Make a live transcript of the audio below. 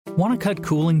Want to cut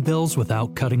cooling bills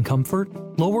without cutting comfort?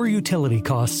 Lower utility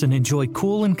costs and enjoy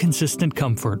cool and consistent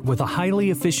comfort with a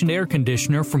highly efficient air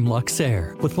conditioner from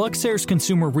Luxair. With Luxair's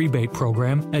consumer rebate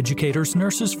program, educators,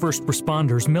 nurses, first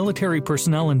responders, military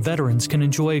personnel, and veterans can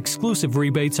enjoy exclusive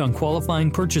rebates on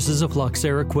qualifying purchases of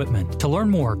Luxair equipment. To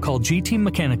learn more, call G-Team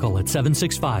Mechanical at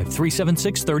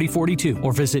 765-376-3042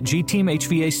 or visit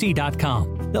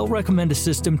gteamhvac.com. They'll recommend a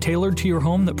system tailored to your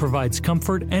home that provides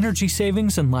comfort, energy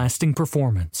savings, and lasting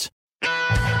performance.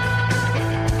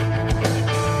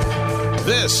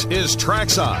 This is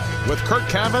Trackside with Curt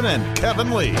Cavan and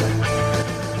Kevin Lee.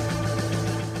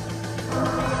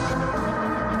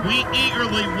 We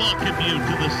eagerly welcome you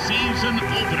to the season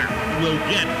opener. We'll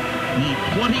get the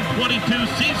 2022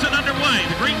 season underway.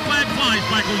 The green flag flies.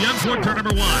 Michael Young for turn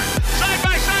number one. Side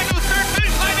by side to the third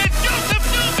finish line, and Joseph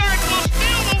Newgarden will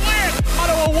steal the win.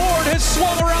 Auto Award has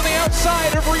swung around the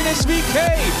outside of Rinus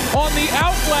VK. On the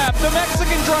outlap, the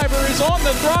Mexican driver is on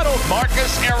the throttle.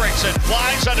 Marcus Ericsson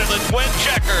flies under the twin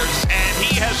checkers, and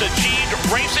he has achieved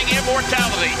racing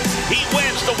immortality. He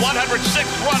wins the 106th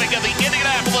running of the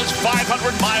Indianapolis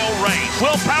 500-mile race.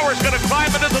 Will Power's going to climb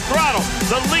into the throttle.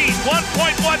 The lead,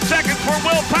 1.1 seconds for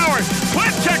Will Power.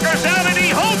 Twin checkers out, and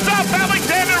he holds up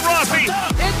Alexander Rossi.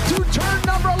 Into turn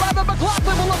number 11,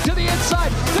 McLaughlin will look to the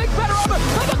inside. Think better of it,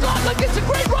 but McLaughlin gets a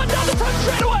great run down the front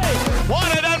straightaway. What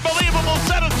an unbelievable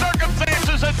set of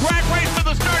circumstances. A drag race to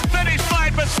the start-finish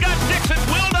line, but Scott Dixon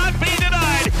will not be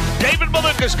denied. David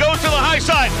Malukas goes to the high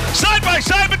side by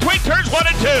side between turns 1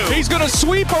 and 2. He's going to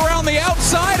sweep around the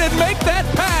outside and make that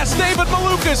pass. David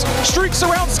Malukas streaks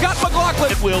around Scott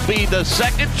McLaughlin. It will be the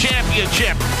second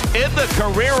championship in the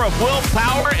career of Will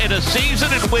Power in a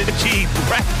season in which he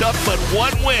racked up but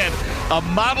one win, a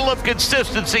model of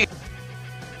consistency.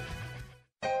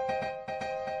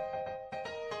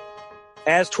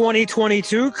 As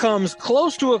 2022 comes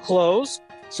close to a close,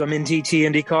 some NTT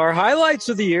IndyCar highlights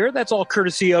of the year. That's all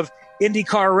courtesy of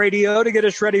IndyCar Radio to get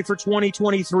us ready for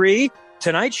 2023.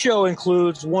 Tonight's show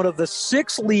includes one of the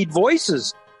 6 lead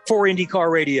voices for IndyCar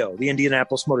Radio, the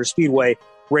Indianapolis Motor Speedway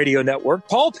radio network.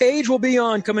 Paul Page will be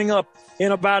on coming up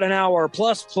in about an hour,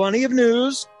 plus plenty of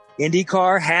news.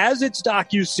 IndyCar has its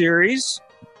docuseries.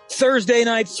 Thursday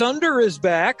Night Thunder is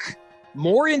back.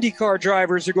 More IndyCar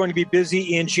drivers are going to be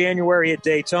busy in January at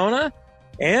Daytona.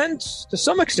 And to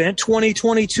some extent,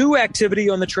 2022 activity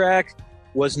on the track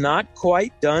was not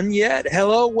quite done yet.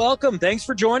 Hello, welcome. Thanks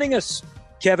for joining us.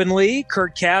 Kevin Lee,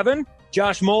 Curt Cavan,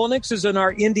 Josh Molinix is in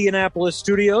our Indianapolis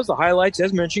studios. The highlights,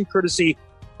 as mentioned, courtesy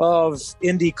of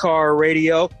IndyCar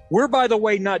Radio. We're, by the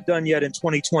way, not done yet in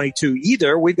 2022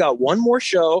 either. We've got one more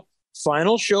show,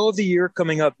 final show of the year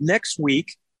coming up next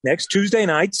week, next Tuesday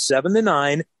night, 7 to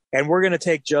 9. And we're going to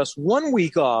take just 1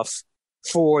 week off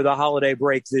for the holiday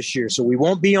break this year. So we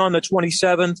won't be on the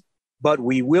 27th, but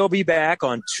we will be back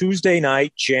on Tuesday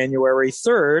night, January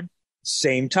 3rd,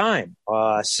 same time,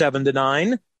 7 to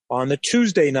 9 on the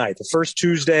Tuesday night, the first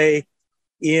Tuesday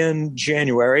in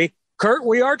January. Curt,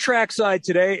 we are trackside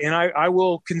today, and I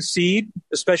will concede,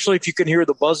 especially if you can hear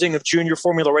the buzzing of junior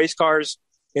Formula race cars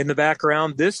in the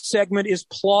background, this segment is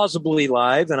plausibly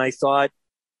live. And I thought,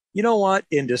 you know what,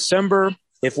 in December,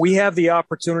 if we have the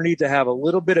opportunity to have a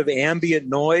little bit of ambient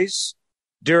noise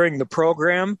during the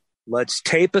program, let's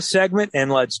tape a segment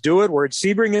and let's do it. We're at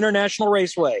Sebring International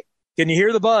Raceway. Can you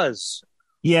hear the buzz?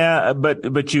 Yeah,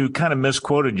 but you kind of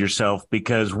misquoted yourself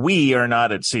because we are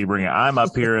not at Sebring. I'm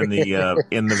up here in the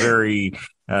in the very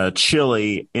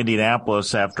chilly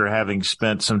Indianapolis after having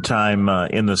spent some time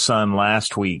in the sun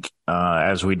last week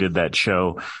as we did that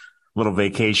show. Little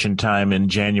vacation time in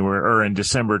January or in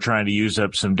December trying to use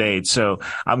up some dates. So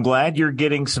I'm glad you're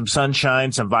getting some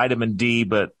sunshine, some vitamin D,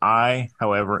 but I,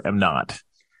 however, am not.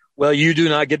 Well, you do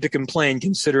not get to complain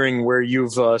considering where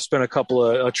you've spent a couple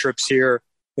of trips here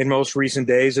in most recent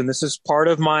days. And this is part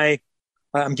of I'm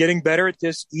getting better at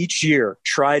this each year.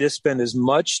 Try to spend as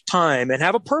much time and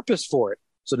have a purpose for it.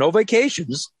 So no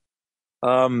vacations.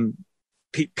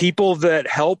 People that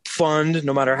help fund,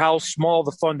 no matter how small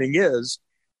the funding is,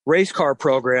 race car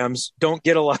programs don't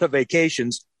get a lot of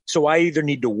vacations. So I either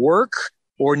need to work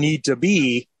or need to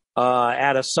be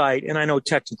at a site. And I know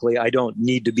technically I don't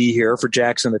need to be here for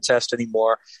Jackson the Test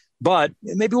anymore, but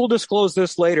maybe we'll disclose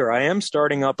this later. I am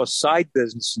starting up a side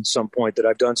business at some point that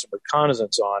I've done some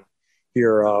reconnaissance on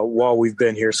here while we've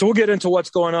been here. So we'll get into what's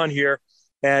going on here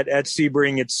at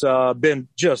Sebring. It's been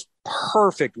just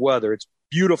perfect weather. It's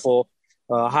beautiful.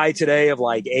 High today of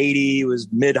like 80. It was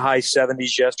mid-high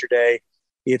 70s yesterday.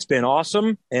 It's been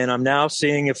awesome, and I'm now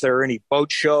seeing if there are any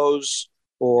boat shows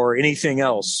or anything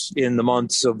else in the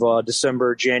months of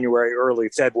December, January, early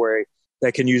February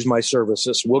that can use my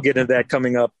services. We'll get into that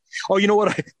coming up Oh, you know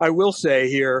what I will say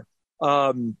here?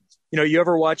 You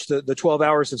ever watch the 12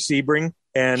 Hours of Sebring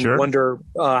and Sure. wonder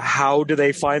how do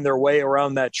they find their way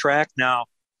around that track? Now,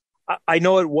 I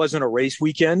know it wasn't a race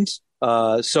weekend,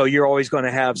 so you're always going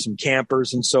to have some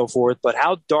campers and so forth, but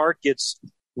how dark gets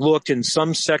looked in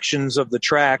some sections of the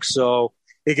track. So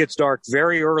it gets dark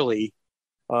very early.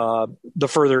 The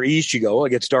further east you go, it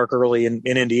gets dark early in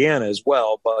Indiana as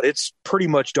well, but it's pretty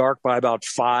much dark by about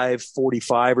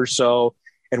 5:45 or so.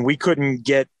 And we couldn't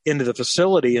get into the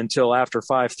facility until after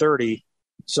 5:30.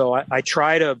 So I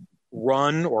try to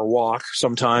run or walk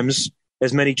sometimes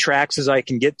as many tracks as I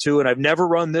can get to. And I've never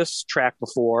run this track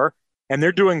before. And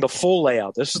they're doing the full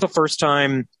layout. This is the first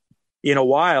time in a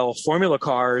while Formula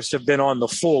cars have been on the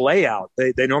full layout.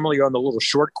 They normally are on the little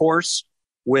short course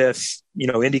with,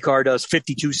 IndyCar does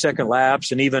 52-second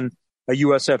laps, and even a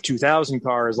USF 2000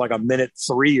 car is like a minute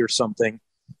 3 or something.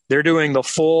 They're doing the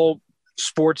full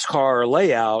sports car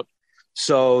layout.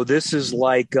 So this is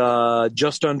like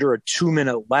just under a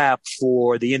 2-minute lap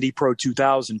for the Indy Pro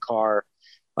 2000 car.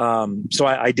 So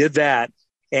I did that,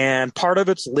 and part of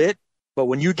it's lit, but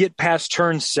when you get past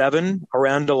turn 7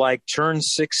 around to like turn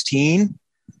 16,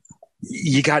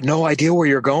 you got no idea where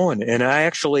you're going. And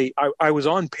I was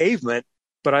on pavement,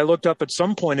 but I looked up at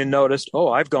some point and noticed,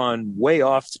 I've gone way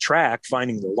off the track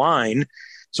finding the line.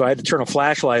 So I had to turn a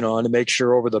flashlight on to make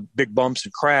sure over the big bumps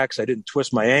and cracks I didn't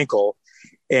twist my ankle.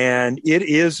 And it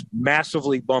is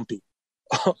massively bumpy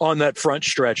on that front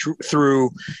stretch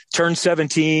through turn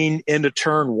 17 into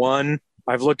turn 1.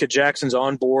 I've looked at Jackson's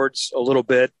onboards a little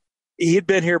bit. He had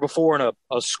been here before in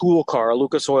a school car, a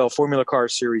Lucas Oil Formula Car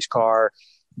Series car,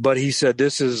 but he said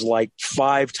this is like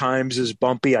 5 times as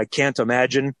bumpy. I can't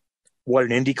imagine what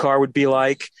an Indy car would be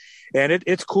like. And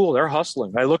it's cool. They're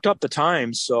hustling. I looked up the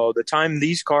times. So the time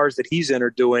these cars that he's in are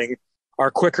doing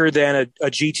are quicker than a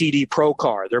GTD Pro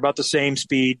car. They're about the same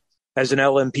speed as an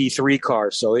LMP3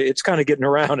 car. So it's kind of getting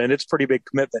around, and it's pretty big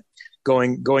commitment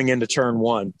going into turn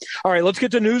 1. All right, let's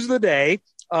get to news of the day.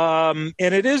 And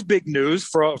it is big news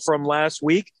from last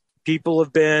week. People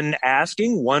have been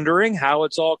asking, wondering how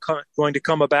it's all going to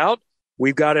come about.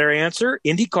 We've got our answer.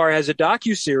 IndyCar has a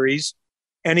docuseries.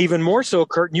 And even more so,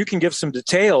 Curt, and you can give some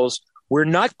details, we're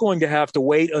not going to have to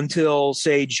wait until,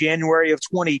 say, January of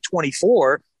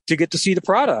 2024 to get to see the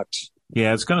product.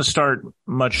 Yeah, it's going to start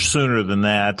much sooner than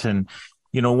that. And,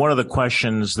 one of the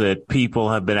questions that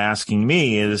people have been asking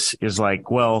me is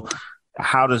like, well,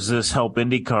 how does this help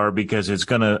IndyCar? Because it's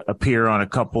going to appear on a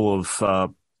couple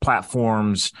of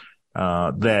platforms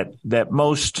that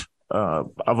most of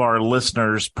our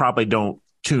listeners probably don't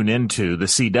tune into, the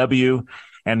CW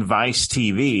and Vice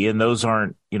TV, and those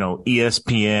aren't,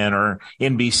 ESPN or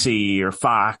NBC or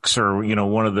Fox or,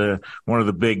 one of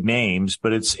the big names,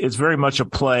 but it's very much a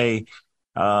play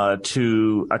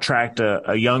to attract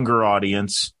a younger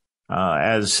audience,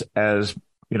 as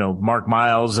Mark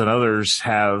Miles and others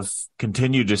have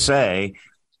continued to say,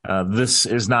 this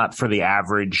is not for the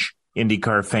average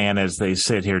IndyCar fan as they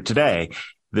sit here today.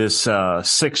 This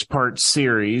 6-part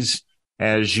series,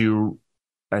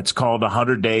 it's called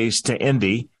 100 Days to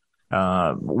Indy,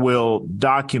 will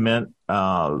document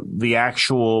the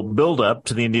actual buildup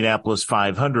to the Indianapolis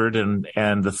 500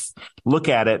 and look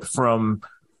at it from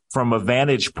a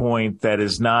vantage point that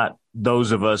is not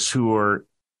those of us who are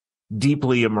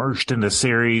deeply immersed in the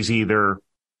series, either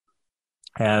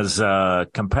as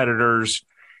competitors,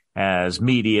 as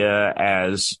media,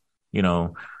 as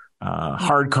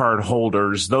hard card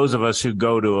holders, those of us who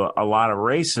go to a lot of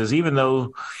races, even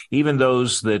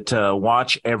those that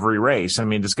watch every race. I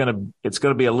mean, it's going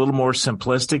to be a little more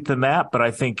simplistic than that, but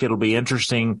I think it'll be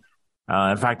interesting.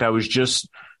 In fact, I was just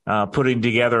putting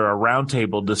together a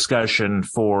roundtable discussion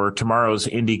for tomorrow's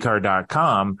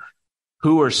IndyCar.com.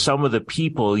 Who are some of the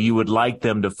people you would like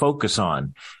them to focus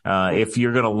on? If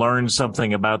you're going to learn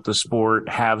something about the sport,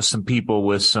 have some people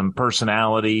with some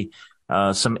personality,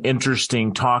 some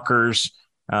interesting talkers,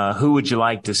 who would you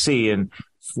like to see? And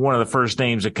one of the first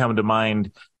names that come to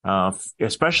mind,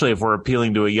 especially if we're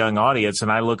appealing to a young audience,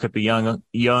 and I look at the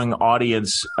young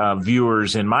audience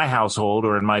viewers in my household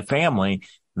or in my family,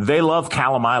 they love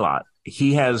Callum Ilott.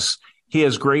 He has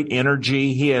great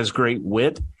energy. He has great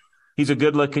wit. He's a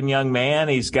good-looking young man.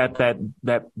 He's got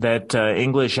that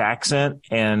English accent,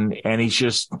 and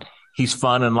he's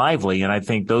fun and lively. And I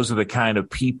think those are the kind of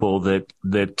people that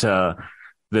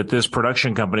this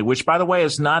production company, which by the way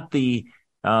is not the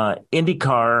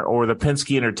IndyCar or the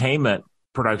Penske Entertainment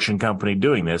production company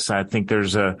doing this. I think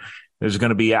there's going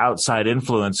to be outside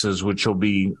influences, which will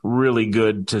be really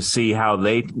good to see how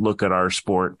they look at our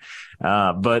sport.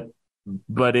 But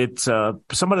it's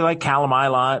somebody like Callum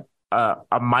Ilott,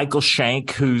 a Michael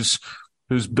Shank, who's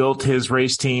who's built his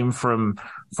race team from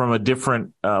a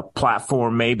different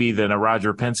platform maybe than a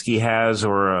Roger Penske has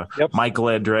or a Michael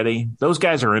Andretti. Those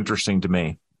guys are interesting to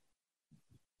me.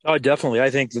 Oh, definitely.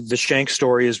 I think the Shank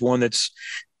story is one that's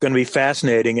going to be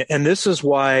fascinating. And this is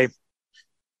why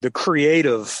the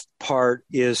creative part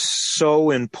is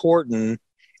so important.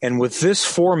 And with this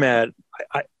format,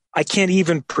 I can't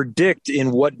even predict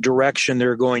in what direction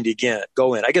they're going to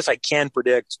go in. I guess I can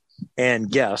predict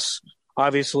and guess.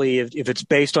 Obviously, if it's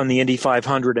based on the Indy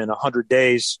 500 and 100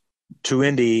 days to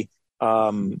Indy,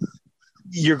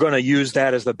 you're going to use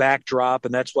that as the backdrop,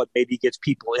 and that's what maybe gets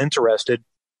people interested.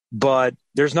 But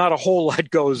there's not a whole lot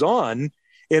goes on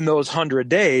in those 100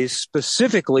 days,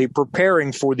 specifically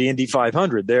preparing for the Indy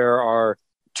 500. There are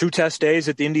 2 test days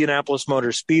at the Indianapolis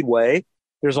Motor Speedway.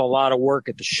 There's a lot of work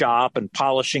at the shop and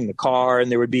polishing the car, and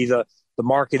there would be the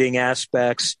marketing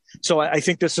aspects. So I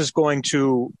think this is going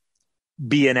to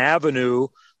be an avenue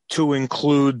to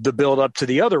include the build up to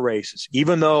the other races.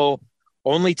 Even though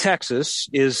only Texas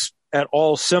is at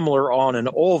all similar on an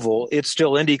oval, it's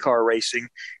still IndyCar racing.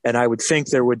 And I would think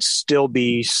there would still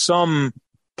be some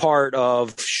part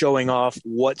of showing off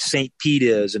what St. Pete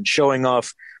is and showing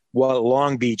off what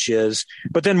Long Beach is.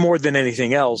 But then more than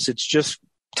anything else, it's just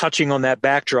touching on that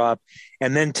backdrop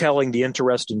and then telling the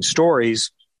interesting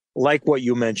stories like what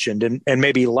you mentioned, and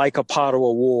maybe like a Pato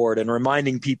Award, and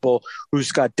reminding people who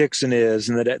Scott Dixon is,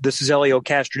 and that this is Elio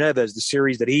Castroneves, the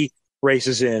series that he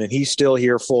races in, and he's still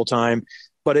here full time.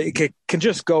 But it can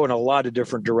just go in a lot of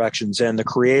different directions, and the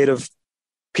creative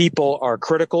people are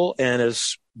critical. And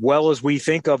as well as we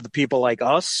think of the people like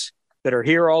us that are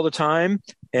here all the time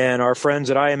and our friends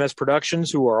at IMS Productions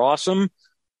who are awesome,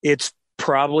 it's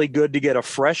probably good to get a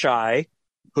fresh eye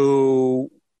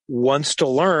who wants to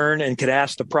learn and can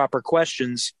ask the proper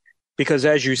questions, because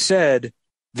as you said,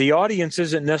 the audience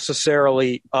isn't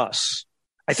necessarily us.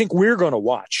 I think we're going to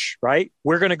watch, right?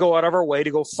 We're going to go out of our way to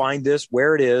go find this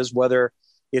where it is, whether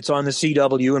it's on the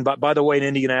CW. And by the way, in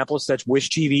Indianapolis, that's Wish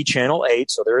TV Channel 8.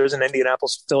 So there is an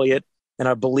Indianapolis affiliate. And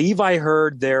I believe I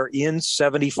heard they're in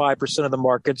 75% of the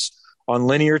markets on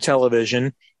linear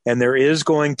television. And there is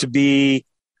going to be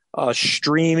a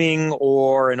streaming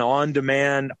or an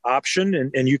on-demand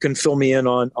option. And you can fill me in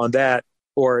on that,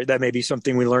 or that may be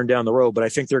something we learn down the road. But I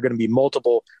think there are going to be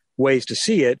multiple ways to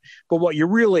see it. But what you're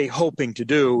really hoping to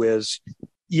do is,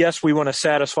 yes, we want to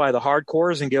satisfy the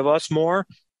hardcores and give us more,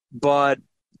 but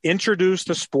introduce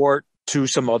the sport to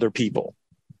some other people.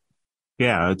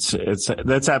 Yeah,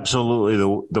 that's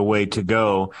absolutely the way to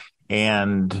go.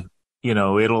 And,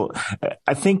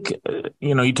 I think,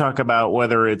 you talk about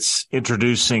whether it's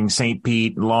introducing St.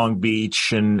 Pete, Long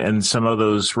Beach, and some of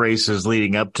those races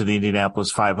leading up to the Indianapolis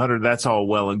 500. That's all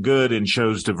well and good and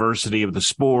shows diversity of the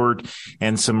sport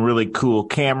and some really cool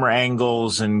camera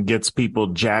angles and gets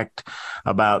people jacked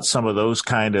about some of those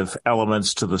kind of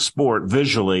elements to the sport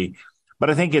visually. But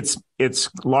I think it's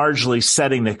largely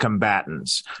setting the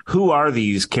combatants. Who are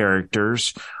these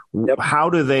characters? Yep. How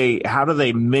do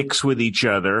they mix with each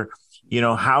other?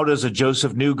 How does a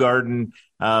Joseph Newgarden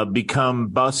become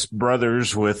bus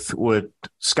brothers with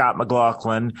Scott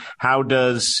McLaughlin? How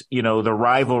does, the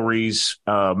rivalries,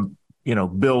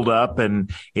 build up?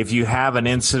 And if you have an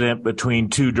incident between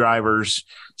two drivers,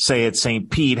 say at St.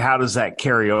 Pete, how does that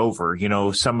carry over?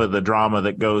 Some of the drama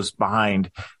that goes behind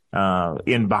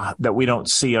that we don't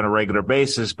see on a regular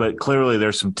basis, but clearly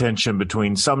there's some tension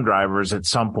between some drivers at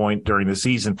some point during the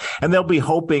season, and they'll be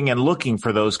hoping and looking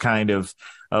for those kind of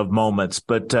moments.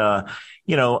 But,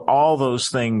 all those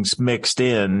things mixed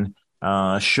in,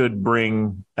 should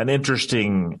bring an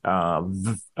interesting,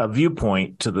 a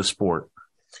viewpoint to the sport.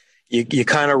 You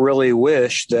kind of really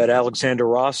wish that Alexander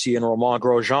Rossi and Romain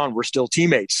Grosjean were still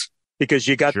teammates, because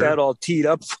you got that all teed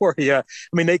up for you. I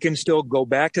mean, they can still go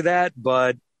back to that,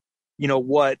 but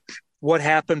what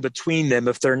happened between them,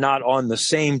 if they're not on the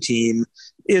same team,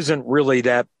 isn't really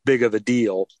that big of a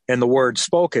deal. And the word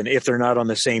spoken, if they're not on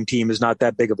the same team, is not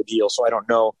that big of a deal. So I don't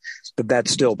know that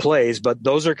still plays, but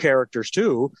those are characters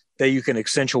too that you can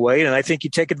accentuate. And I think you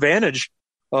take advantage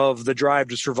of the Drive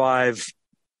to Survive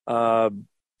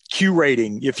Q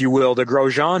rating, if you will, that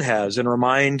Grosjean has, and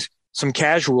remind some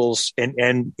casuals.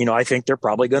 And I think they're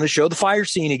probably going to show the fire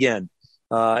scene again.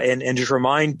 And just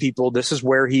remind people this is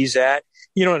where he's at.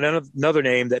 Another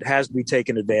name that has to be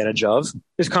taken advantage of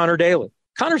is Connor Daly.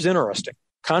 Connor's interesting.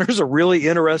 Connor's a really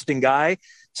interesting guy.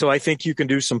 So I think you can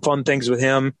do some fun things with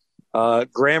him.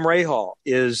 Graham Rahal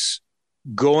is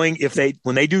going,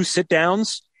 when they do sit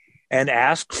downs and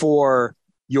ask for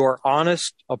your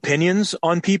honest opinions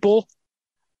on people,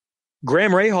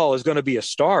 Graham Rahal is going to be a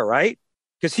star, right?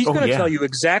 Because he's going to tell you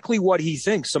exactly what he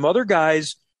thinks. Some other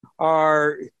guys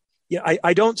are, Yeah,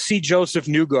 I don't see Joseph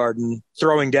Newgarden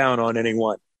throwing down on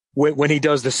anyone when he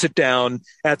does the sit down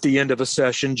at the end of a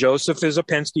session. Joseph is a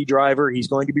Penske driver. He's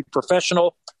going to be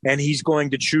professional, and he's going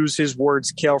to choose his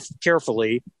words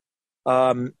carefully.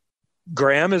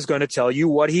 Graham is going to tell you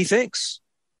what he thinks.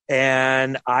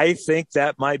 And I think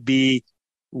that might be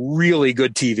really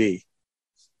good TV.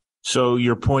 So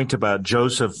your point about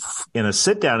Joseph in a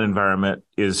sit-down environment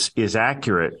is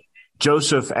accurate.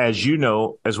 Joseph, as you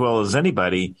know, as well as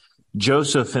anybody,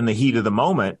 Joseph in the heat of the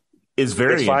moment is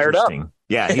very interesting. Up.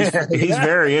 Yeah, he's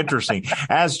very interesting,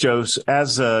 as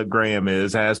Graham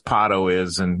is, as Pato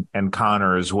is, and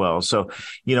Connor as well. So,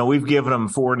 we've given them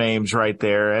 4 names right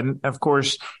there. And of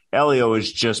course, Elio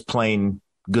is just plain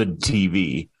good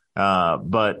TV.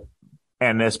 And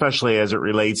especially as it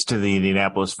relates to the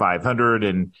Indianapolis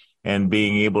 500 and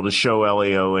being able to show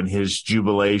Elio and his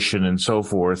jubilation and so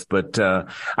forth. But,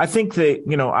 I think that,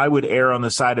 I would err on the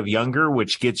side of younger,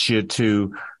 which gets you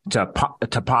to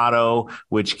Pato,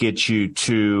 which gets you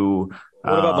to,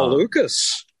 what about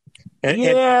Malukas?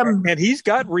 And he's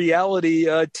got reality,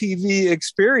 TV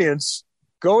experience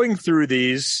going through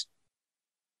these.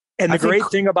 And the great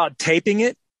thing about taping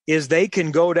it is they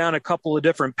can go down a couple of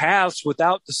different paths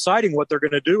without deciding what they're going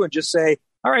to do and just say,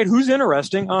 all right, who's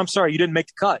interesting? Oh, I'm sorry, you didn't make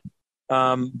the cut.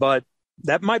 But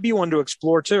that might be one to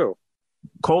explore too.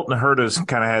 Colton Herta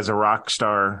kind of has a rock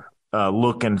star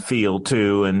look and feel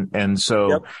too. And so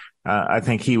yep. I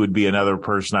think he would be another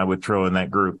person I would throw in that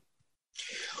group.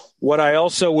 What I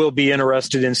also will be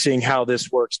interested in seeing how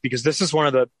this works, because this is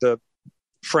one of the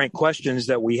frank questions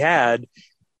that we had.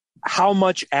 How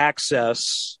much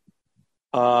access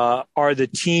are the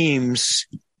teams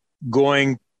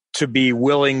going to be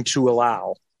willing to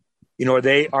allow? Are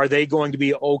they going to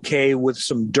be okay with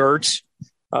some dirt?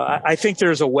 I think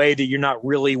there's a way that you're not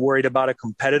really worried about a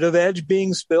competitive edge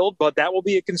being spilled, but that will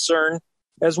be a concern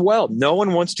as well. No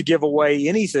one wants to give away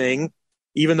anything,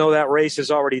 even though that race is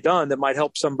already done, that might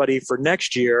help somebody for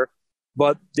next year.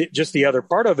 But just the other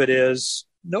part of it is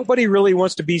nobody really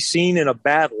wants to be seen in a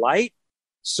bad light.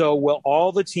 So will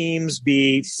all the teams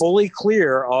be fully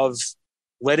clear of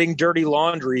letting dirty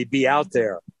laundry be out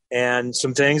there and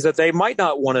some things that they might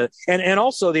not want to? And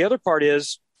also the other part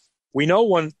is we know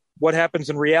what happens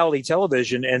in reality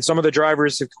television, and some of the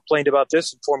drivers have complained about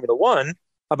this in Formula One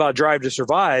about Drive to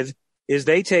Survive, is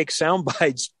they take sound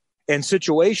bites and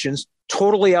situations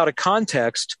totally out of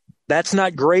context. That's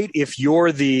not great if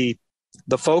you're the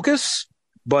focus,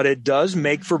 but it does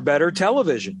make for better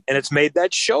television, and it's made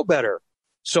that show better.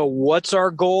 So what's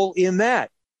our goal in that?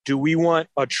 Do we want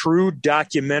a true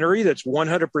documentary that's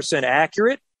 100%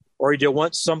 accurate, or do you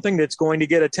want something that's going to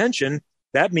get attention?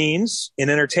 That means in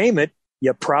entertainment,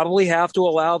 you probably have to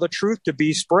allow the truth to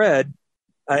be spread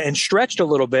and stretched a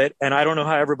little bit. And I don't know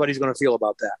how everybody's going to feel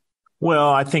about that.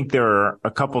 Well, I think there are a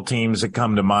couple teams that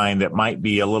come to mind that might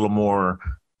be a little more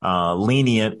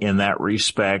lenient in that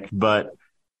respect, but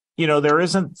there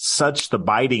isn't such the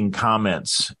biting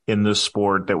comments in this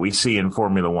sport that we see in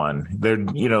Formula One.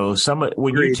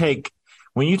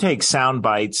 When you take sound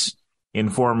bites in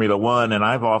Formula One, and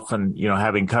I've often,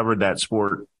 having covered that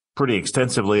sport pretty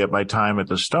extensively at my time at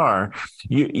the Star,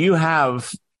 you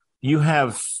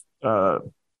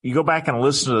go back and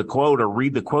listen to the quote or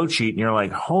read the quote sheet and you're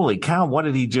like, holy cow, what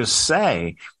did he just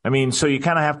say? I mean, so you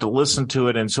kind of have to listen to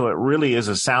it. And so it really is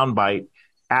a soundbite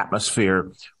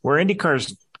atmosphere where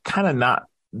IndyCar's kind of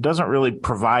doesn't really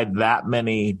provide that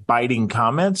many biting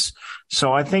comments.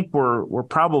 So I think we're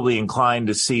probably inclined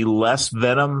to see less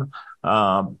venom.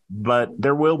 But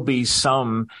there will be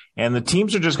some, and the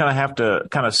teams are just going to have to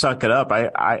kind of suck it up.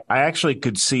 I actually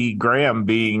could see Graham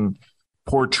being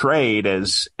portrayed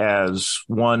as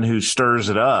one who stirs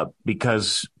it up,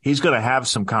 because he's going to have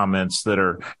some comments that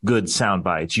are good sound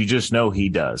bites. You just know he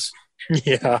does.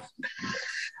 Yeah.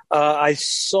 I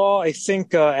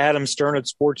think Adam Stern at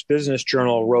Sports Business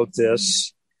Journal wrote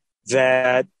this,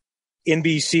 that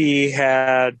NBC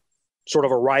had sort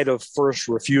of a right of first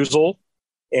refusal,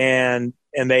 and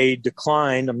they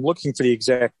declined. I'm looking for the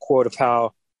exact quote of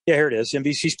how. Yeah, here it is.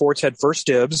 NBC Sports had first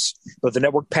dibs, but the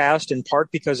network passed in part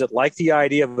because it liked the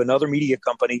idea of another media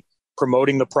company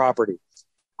promoting the property.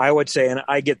 I would say, and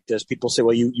I get this, people say,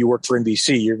 well, you work for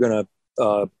NBC, you're going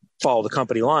to follow the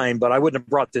company line, but I wouldn't have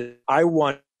brought this. I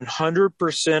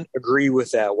 100% agree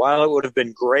with that. While it would have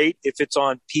been great if it's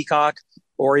on Peacock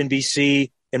or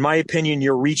NBC, in my opinion,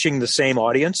 you're reaching the same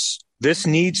audience. This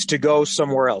needs to go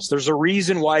somewhere else. There's a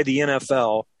reason why the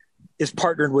NFL is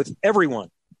partnered with everyone.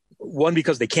 One,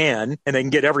 because they can, and they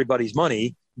can get everybody's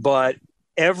money, but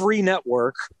every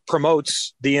network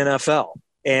promotes the NFL.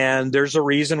 And there's a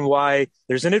reason why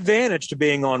there's an advantage to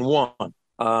being on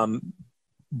one.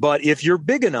 But if you're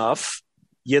big enough,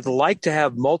 you'd like to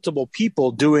have multiple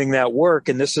people doing that work.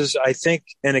 And this is, I think,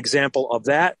 an example of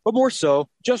that, but more so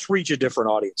just reach a different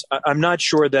audience. I'm not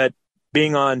sure that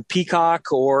being on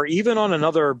Peacock or even on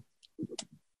another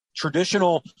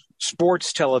traditional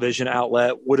sports television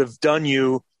outlet would have done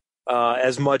you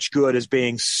as much good as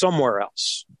being somewhere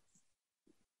else.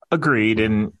 Agreed.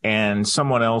 And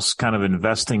someone else kind of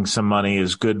investing some money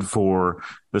is good for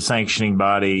the sanctioning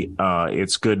body.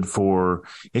 It's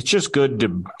just good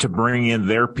to bring in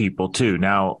their people too.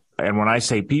 Now, and when I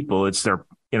say people, it's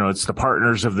it's the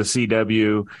partners of the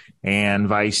CW and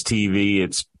Vice TV.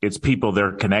 It's people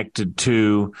they're connected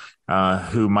to,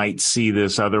 who might see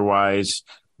this otherwise.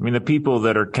 I mean, the people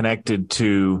that are connected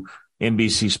to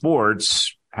NBC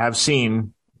Sports have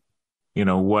seen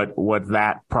what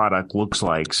that product looks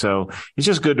like. So it's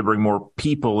just good to bring more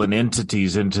people and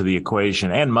entities into the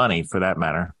equation, and money for that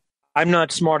matter. I'm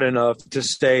not smart enough to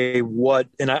say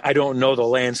and I don't know the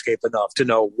landscape enough to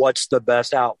know what's the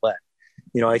best outlet.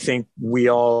 I think we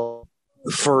all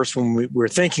first, when we were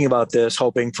thinking about this,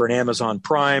 hoping for an Amazon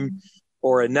Prime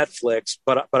or a Netflix,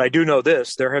 but I do know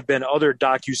this, there have been other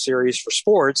docuseries for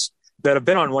sports that have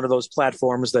been on one of those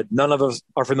platforms that none of us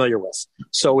are familiar with.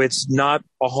 So it's not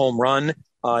a home run.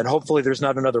 And hopefully there's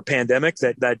not another pandemic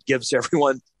that gives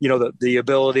everyone, the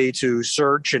ability to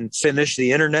search and finish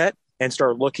the internet and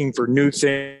start looking for new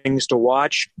things to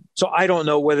watch. So I don't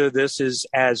know whether this is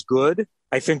as good.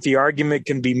 I think the argument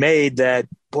can be made that,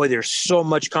 boy, there's so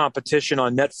much competition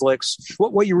on Netflix.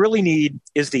 What you really need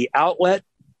is the outlet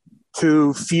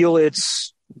to feel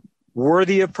it's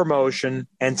worthy of promotion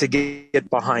and to get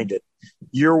behind it.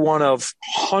 You're one of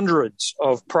hundreds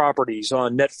of properties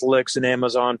on Netflix and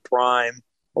Amazon Prime,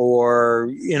 or,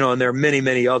 and there are many,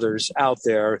 many others out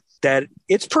there that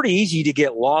it's pretty easy to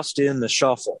get lost in the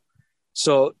shuffle.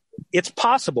 So it's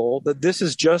possible that this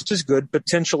is just as good,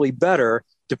 potentially better,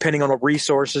 depending on what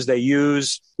resources they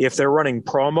use. If they're running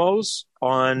promos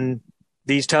on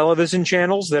these television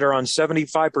channels that are on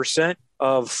 75%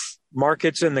 of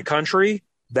markets in the country,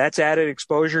 that's added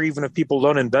exposure, even if people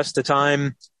don't invest the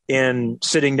time in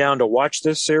sitting down to watch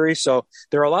this series. So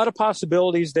there are a lot of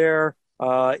possibilities there.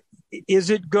 Is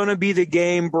it going to be the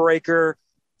game breaker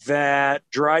that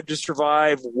Drive to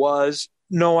Survive was?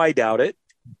 No, I doubt it.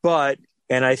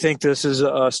 And I think this is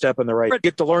a step in the right.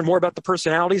 Get to learn more about the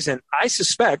personalities. And I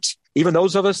suspect even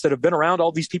those of us that have been around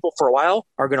all these people for a while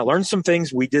are going to learn some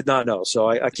things we did not know. So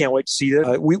I can't wait to see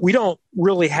that. We don't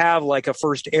really have like a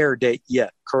first air date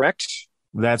yet, correct?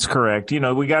 That's correct.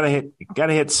 We gotta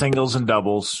hit singles and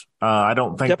doubles. I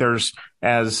don't think there's,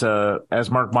 as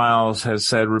Mark Miles has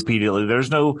said repeatedly,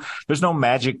 there's no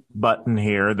magic button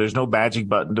here. There's no magic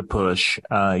button to push.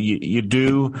 You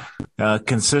do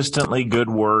consistently good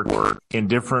work in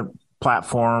different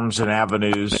platforms and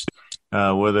avenues,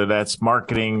 whether that's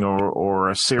marketing or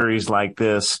a series like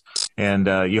this. And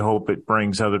you hope it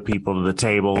brings other people to the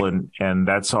table, and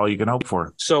that's all you can hope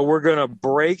for. So we're going to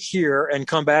break here and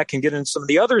come back and get into some of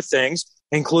the other things,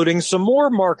 including some more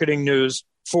marketing news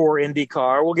for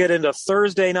IndyCar. We'll get into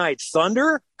Thursday Night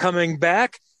Thunder coming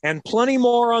back and plenty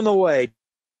more on the way.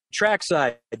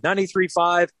 Trackside,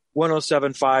 93.5,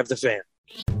 107.5, The Fan.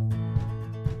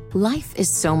 Life is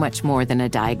so much more than a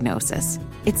diagnosis.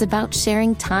 It's about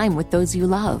sharing time with those you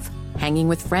love, hanging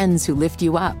with friends who lift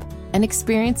you up, and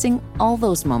experiencing all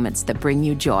those moments that bring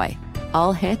you joy.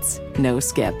 All hits, no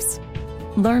skips.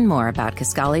 Learn more about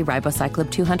Kisqali Ribociclib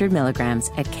 200 milligrams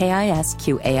at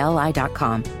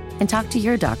KISQALI.com and talk to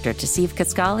your doctor to see if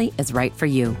Kisqali is right for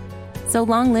you. So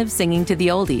long live singing to the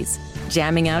oldies,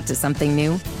 jamming out to something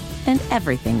new, and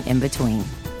everything in between.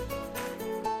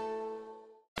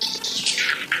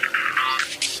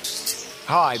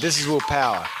 Hi, this is Will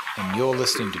Power, and you're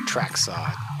listening to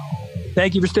Trackside.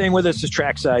 Thank you for staying with us as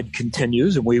Trackside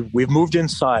continues, and we've moved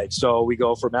inside. So we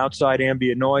go from outside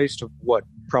ambient noise to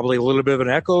probably a little bit of an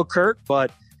echo, Curt,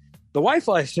 but the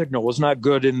Wi-Fi signal was not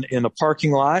good in the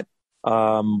parking lot.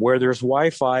 Where there's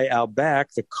Wi-Fi out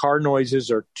back, the car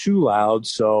noises are too loud.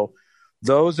 So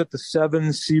those at the 7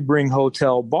 Sebring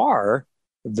Hotel bar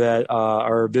that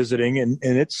are visiting, and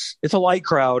it's a light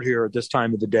crowd here at this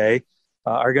time of the day,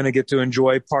 are going to get to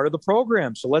enjoy part of the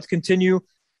program. So let's continue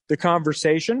the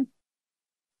conversation.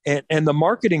 And the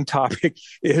marketing topic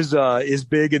is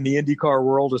big in the IndyCar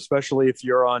world, especially if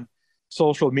you're on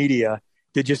social media.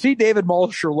 Did you see David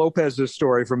Molsher Lopez's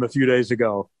story from a few days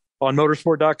ago on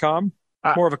motorsport.com?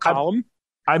 More of a column.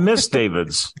 I missed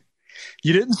David's.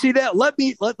 You didn't see that?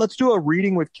 Let's do a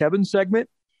reading with Kevin segment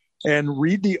and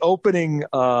read the opening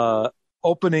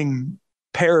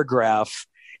paragraph.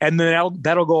 And then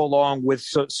that'll go along with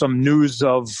some news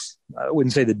of, I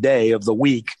wouldn't say the day, of the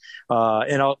week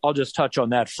And I'll just touch on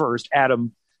that first.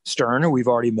 Adam Stern, who we've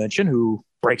already mentioned, who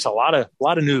breaks a lot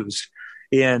of news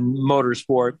in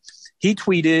motorsport. He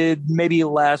tweeted maybe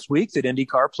last week that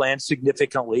IndyCar plans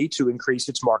significantly to increase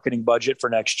its marketing budget for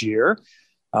next year,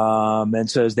 and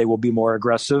says they will be more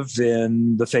aggressive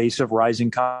in the face of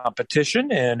rising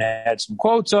competition, and had some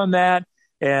quotes on that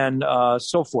and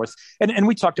so forth. And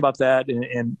we talked about that,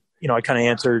 and I kind of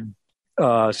answered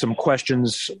some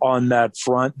questions on that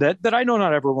front that I know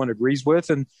not everyone agrees with.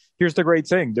 And here's the great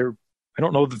thing. I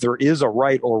don't know that there is a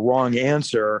right or wrong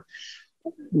answer.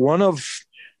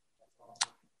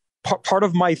 Part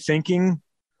of my thinking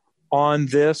on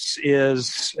this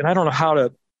is, and I don't know how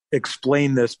to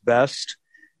explain this best.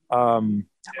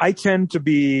 I tend to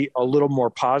be a little more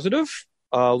positive,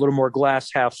 a little more glass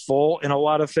half full in a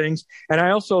lot of things. And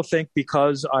I also think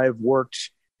because I've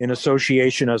worked in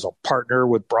association as a partner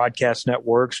with broadcast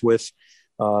networks, with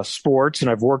sports, and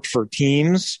I've worked for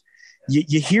teams,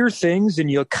 you hear things and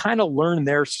you kind of learn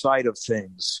their side of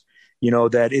things.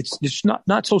 That it's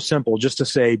not so simple just to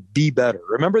say, be better.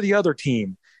 Remember, the other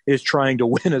team is trying to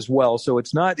win as well. So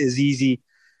it's not as easy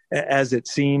as it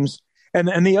seems.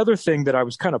 And the other thing that I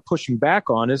was kind of pushing back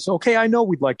on is, okay, I know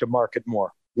we'd like to market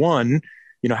more. One,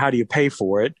 how do you pay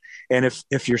for it? And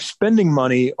if you're spending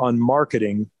money on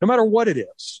marketing, no matter what it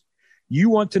is,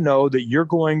 you want to know that you're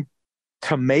going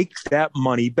to make that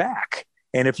money back.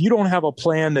 And if you don't have a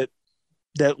plan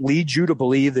that leads you to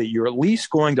believe that you're at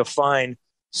least going to find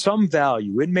some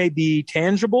value, it may be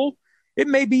tangible, it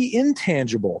may be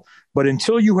intangible, but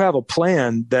until you have a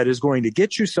plan that is going to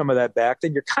get you some of that back,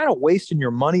 then you're kind of wasting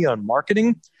your money on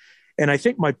marketing. And I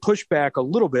think my pushback a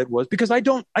little bit was because I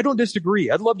don't disagree.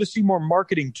 I'd love to see more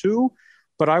marketing too,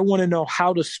 but I want to know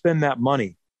how to spend that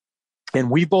money. And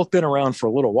we've both been around for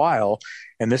a little while,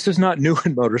 and this is not new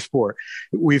in motorsport.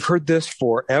 We've heard this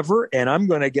forever, and I'm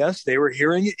going to guess they were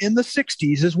hearing it in the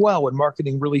 60s as well when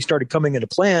marketing really started coming into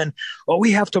plan. Oh,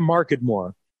 we have to market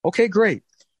more. Okay, great.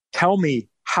 Tell me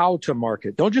how to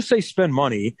market. Don't just say spend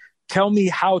money. Tell me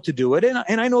how to do it.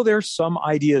 And I know there's some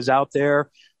ideas out there,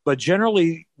 but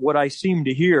generally what I seem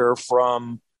to hear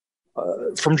from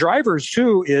drivers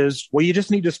too is, well, you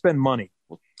just need to spend money.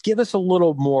 Give us a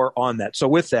little more on that. So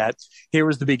with that, here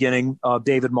is the beginning of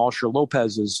David Malsher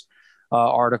Lopez's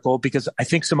article, because I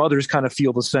think some others kind of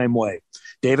feel the same way.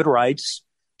 David writes,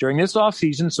 during this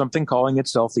offseason, something calling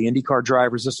itself the IndyCar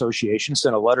Drivers Association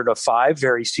sent a letter to 5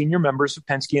 very senior members of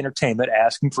Penske Entertainment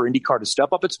asking for IndyCar to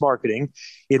step up its marketing.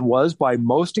 It was, by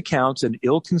most accounts, an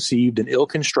ill-conceived and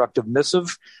ill-constructed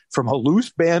missive from a loose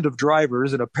band of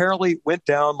drivers, and apparently went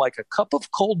down like a cup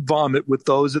of cold vomit with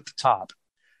those at the top.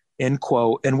 End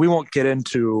quote. And we won't get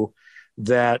into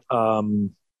that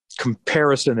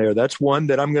comparison there. That's one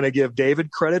that I'm going to give David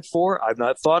credit for. I've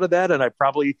not thought of that, and I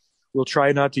probably will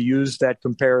try not to use that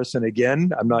comparison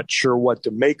again. I'm not sure what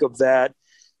to make of that.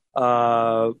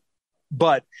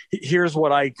 But here's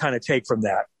what I kind of take from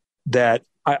that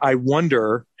I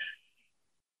wonder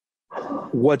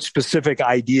what specific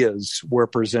ideas were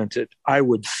presented. I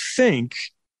would think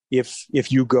if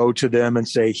you go to them and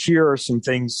say, here are some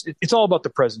things, it's all about the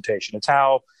presentation. It's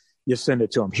how you send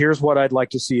it to them. Here's what I'd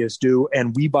like to see us do.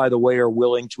 And we, by the way, are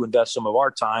willing to invest some of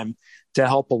our time to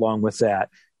help along with that.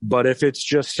 But if it's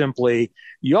just simply,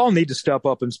 you all need to step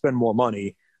up and spend more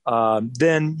money,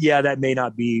 then yeah, that may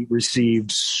not be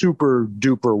received super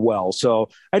duper well. So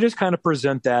I just kind of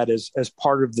present that as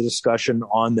part of the discussion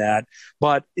on that.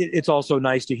 But it's also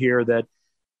nice to hear that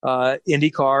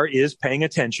IndyCar is paying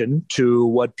attention to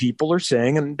what people are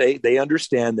saying, and they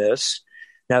understand this.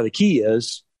 Now, the key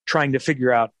is trying to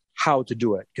figure out how to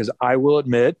do it, because I will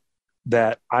admit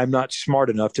that I'm not smart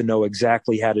enough to know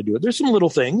exactly how to do it. There's some little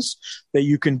things that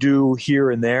you can do here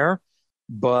and there,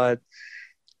 but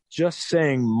just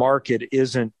saying market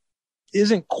isn't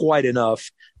quite enough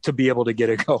to be able to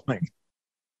get it going.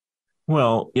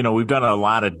 Well, we've done a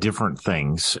lot of different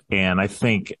things, and I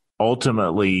think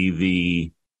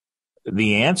ultimately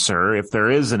the answer, if there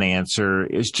is an answer,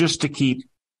 is just to keep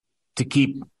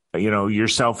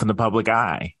yourself in the public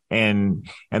eye. And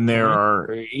there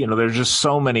are, there's just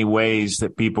so many ways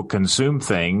that people consume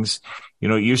things.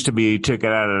 It used to be you took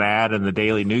out an ad in the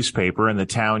daily newspaper in the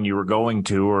town you were going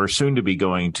to or soon to be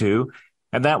going to,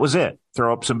 and that was it.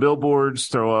 Throw up some billboards,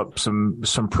 throw up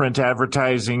some print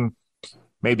advertising,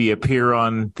 maybe appear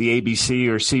on the ABC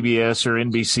or CBS or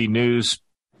NBC News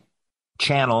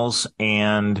channels,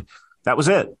 and that was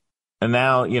it. And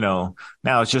now,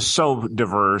 now it's just so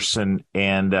diverse and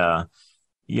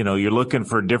you're looking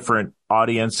for different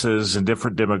audiences and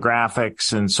different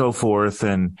demographics and so forth.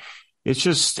 And it's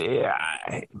just,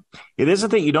 it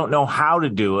isn't that you don't know how to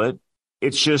do it.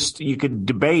 it's just, you could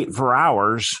debate for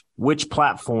hours which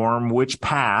platform, which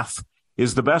path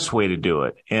is the best way to do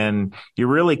it. And you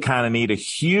really kind of need a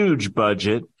huge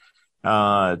budget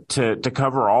to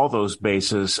cover all those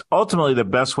bases. Ultimately, the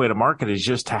best way to market is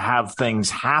just to have things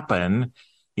happen.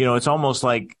 It's almost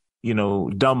like,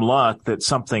 dumb luck that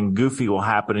something goofy will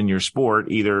happen in your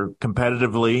sport, either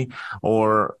competitively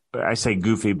or, I say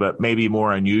goofy, but maybe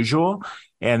more unusual.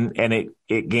 And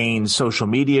it gains social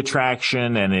media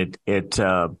traction, and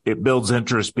it builds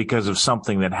interest because of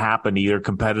something that happened either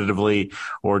competitively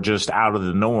or just out of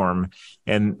the norm,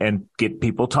 and get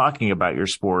people talking about your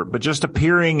sport. But just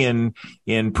appearing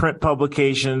in print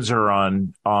publications or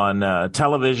on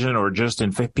television, or just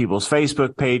in people's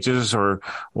Facebook pages or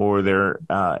their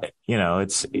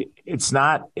it's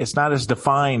not as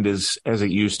defined as it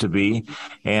used to be,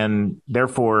 and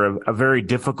therefore a very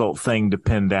difficult thing to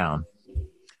pin down.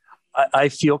 I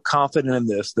feel confident in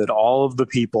this, that all of the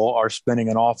people are spending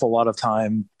an awful lot of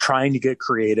time trying to get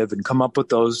creative and come up with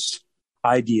those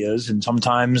ideas. And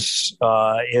sometimes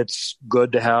it's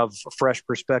good to have a fresh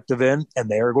perspective in, and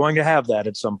they are going to have that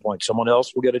at some point. Someone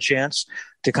else will get a chance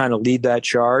to kind of lead that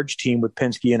charge, team with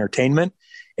Penske Entertainment,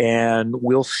 and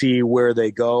we'll see where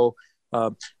they go.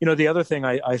 The other thing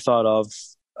I thought of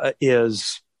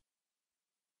is,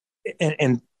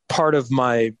 and part of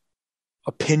my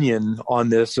opinion on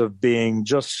this, of being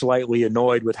just slightly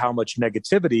annoyed with how much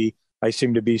negativity I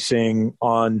seem to be seeing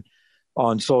on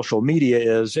social media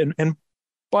is, and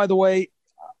by the way,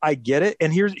 I get it.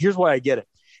 And here's why I get it.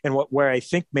 And where I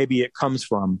think maybe it comes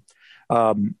from.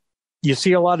 You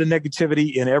see a lot of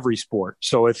negativity in every sport.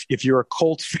 So if you're a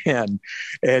Colts fan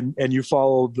and you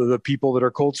follow the people that are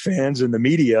Colts fans in the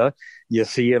media, you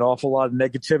see an awful lot of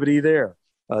negativity there,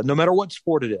 no matter what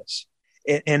sport it is.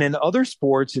 And in other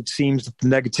sports, it seems that the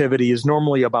negativity is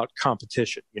normally about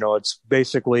competition. It's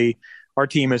basically, our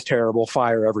team is terrible,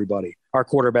 fire everybody. Our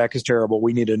quarterback is terrible,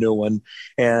 we need a new one.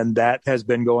 And that has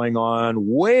been going on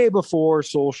way before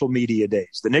social media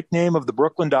days. The nickname of the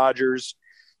Brooklyn Dodgers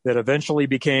that eventually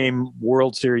became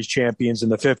World Series champions in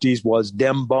the 50s was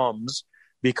Dem Bums,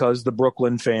 because the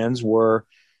Brooklyn fans were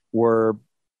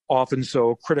often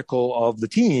so critical of the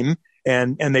team.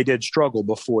 And they did struggle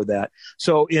before that.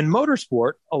 So in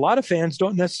motorsport, a lot of fans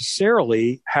don't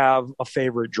necessarily have a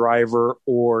favorite driver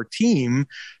or team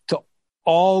to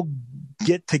all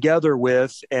get together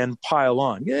with and pile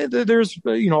on. There's,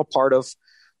 a part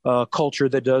of culture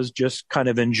that does just kind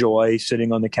of enjoy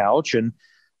sitting on the couch and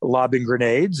lobbing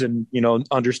grenades and,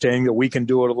 understanding that we can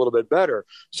do it a little bit better.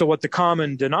 So what the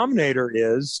common denominator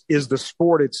is the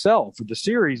sport itself, the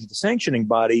series, the sanctioning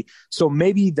body. So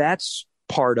maybe that's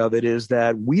part of it, is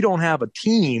that we don't have a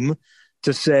team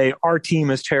to say our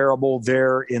team is terrible,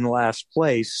 they're in last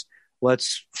place,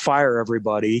 let's fire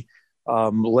everybody.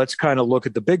 Let's kind of look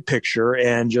at the big picture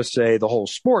and just say the whole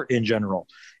sport in general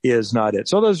is not it.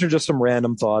 So those are just some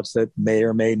random thoughts that may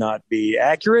or may not be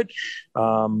accurate.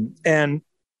 And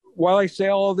while I say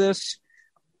all of this,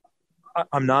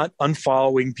 I'm not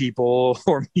unfollowing people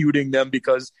or muting them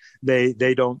because they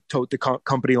don't tote the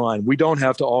company line. We don't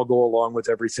have to all go along with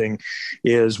everything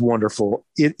is wonderful.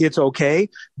 It's okay.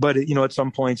 But, at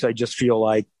some points I just feel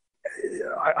like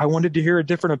I wanted to hear a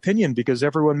different opinion, because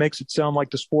everyone makes it sound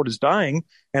like the sport is dying.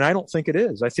 And I don't think it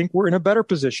is. I think we're in a better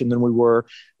position than we were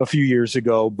a few years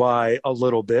ago by a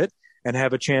little bit, and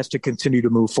have a chance to continue to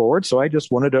move forward. So I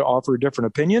just wanted to offer a different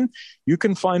opinion. You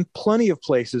can find plenty of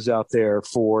places out there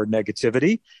for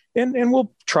negativity, and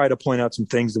we'll try to point out some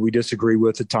things that we disagree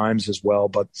with at times as well.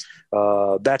 But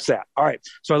that's that. All right.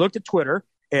 So I looked at Twitter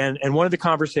and one of the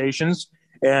conversations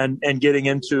and getting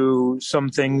into some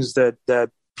things that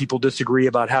people disagree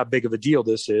about how big of a deal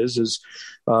this is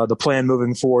the plan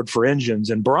moving forward for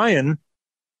engines. And Brian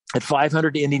at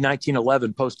 500 to Indy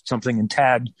 1911 posted something and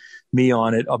tagged me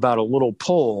on it about a little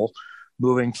poll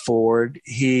moving forward.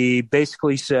 He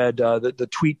basically said that the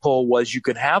tweet poll was, you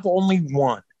could have only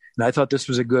one. And I thought this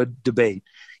was a good debate.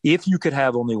 If you could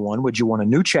have only one, would you want a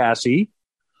new chassis,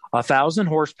 1,000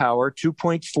 horsepower,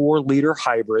 2.4 liter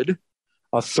hybrid,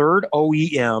 a third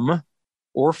OEM,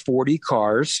 or 40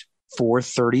 cars for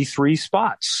 33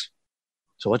 spots?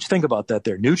 So let's think about that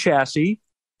there. New chassis,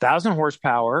 1,000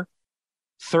 horsepower,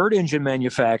 third engine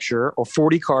manufacturer, or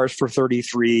 40 cars for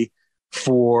 33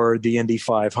 for the Indy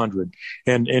 500.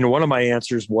 And one of my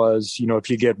answers was, if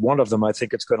you get one of them, I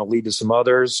think it's going to lead to some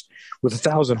others. With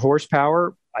 1,000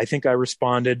 horsepower, I think I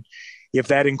responded, if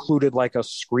that included like a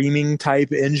screaming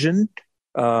type engine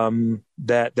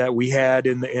that we had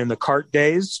in the Curt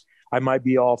days, I might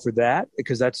be all for that,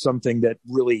 because that's something that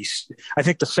really, I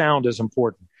think the sound is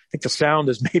important. think the sound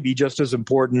is maybe just as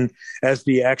important as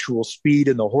the actual speed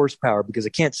and the horsepower, because I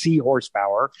can't see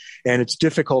horsepower, and it's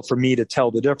difficult for me to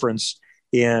tell the difference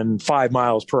in 5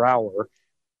 miles per hour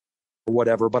or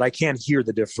whatever, but I can hear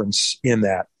the difference in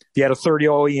that. If you had a 30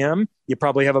 OEM, you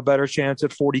probably have a better chance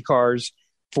at 40 cars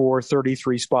for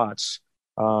 33 spots.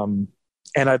 And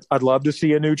I'd love to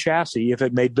see a new chassis if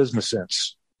it made business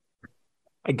sense.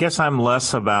 I guess I'm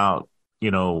less about,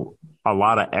 a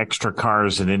lot of extra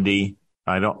cars in Indy.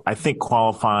 I think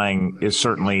qualifying is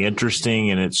certainly interesting,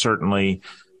 and it certainly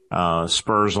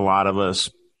spurs a lot of us.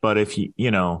 But if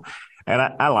and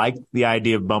I like the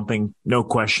idea of bumping, no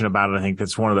question about it. I think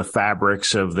that's one of the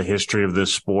fabrics of the history of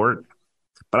this sport.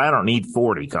 But I don't need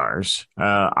 40 cars.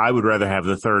 I would rather have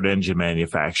the third engine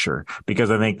manufacturer,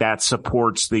 because I think that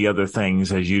supports the other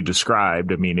things as you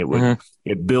described. I mean,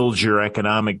 it builds your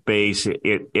economic base.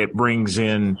 It brings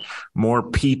in more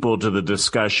people to the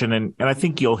discussion. And I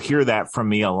think you'll hear that from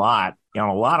me a lot on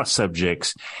a lot of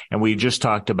subjects. And we just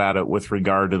talked about it with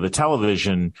regard to the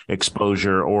television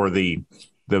exposure or the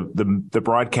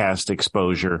broadcast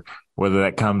exposure, whether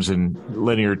that comes in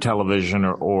linear television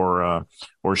or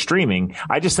streaming.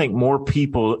 I just think more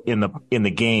people in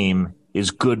the game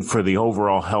is good for the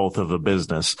overall health of the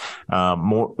business.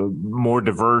 More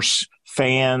diverse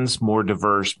fans, more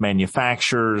diverse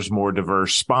manufacturers, more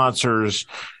diverse sponsors,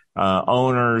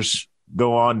 owners,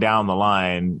 go on down the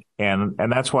line. And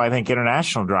that's why I think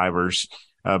international drivers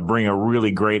bring a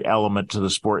really great element to the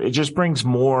sport. It just brings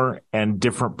more and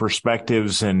different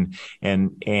perspectives and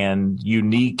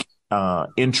unique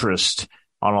interest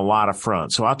on a lot of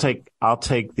fronts. So I'll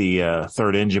take the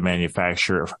third engine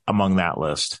manufacturer among that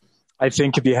list. I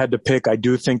think if you had to pick, I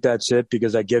do think that's it,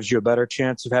 because that gives you a better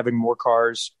chance of having more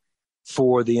cars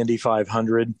for the Indy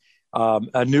 500.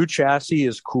 A new chassis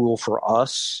is cool for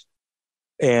us,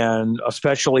 and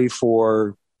especially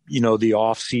for the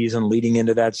off season leading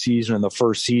into that season and the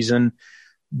first season.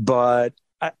 But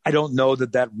I don't know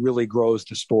that really grows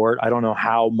the sport. I don't know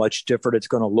how much different it's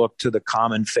going to look to the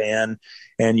common fan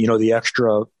and, the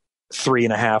extra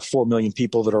 3.5-4 million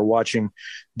people that are watching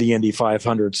the Indy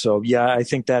 500. So, yeah, I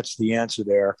think that's the answer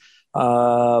there.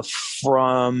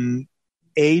 From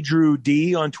Adrew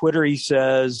D on Twitter, he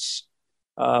says,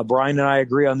 Brian and I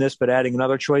agree on this, but adding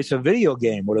another choice, a video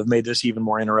game, would have made this even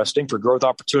more interesting. For growth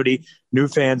opportunity, new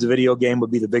fans, a video game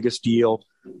would be the biggest deal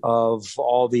of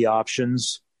all the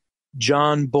options.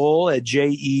 John Bull at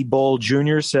J.E. Bull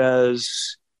Jr.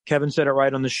 says, Kevin said it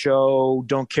right on the show.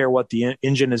 Don't care what the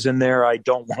engine is in there. I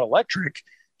don't want electric,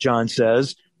 John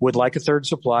says. Would like a third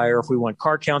supplier. If we want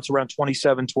car counts around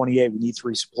 27, 28, we need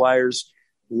 3 suppliers.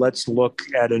 Let's look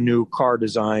at a new car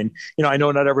design. I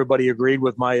know not everybody agreed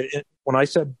with when I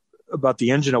said about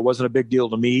the engine, it wasn't a big deal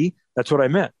to me. That's what I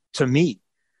meant, to me.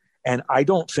 And I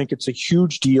don't think it's a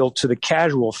huge deal to the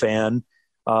casual fan.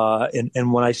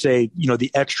 And when I say,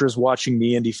 the extras watching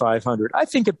the Indy 500, I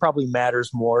think it probably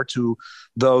matters more to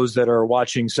those that are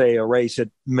watching, say, a race at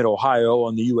Mid-Ohio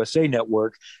on the USA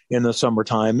Network in the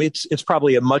summertime. It's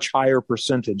probably a much higher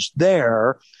percentage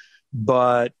there.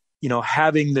 But,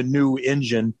 having the new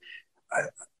engine,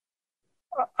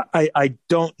 I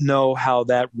don't know how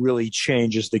that really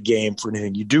changes the game for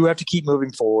anything. You do have to keep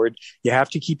moving forward. You have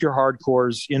to keep your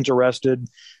hardcores interested,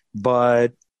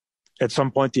 but at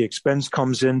some point the expense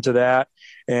comes into that.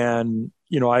 And,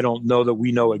 I don't know that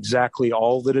we know exactly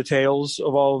all the details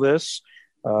of all of this.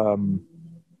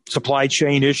 Supply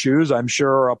chain issues, I'm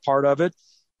sure, are a part of it.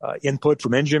 Input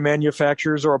from engine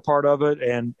manufacturers are a part of it,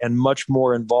 and much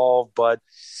more involved. But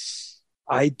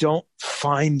I don't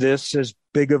find this as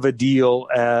big of a deal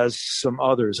as some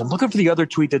others. I'm looking for the other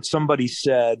tweet that somebody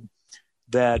said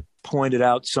that pointed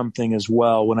out something as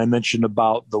well when I mentioned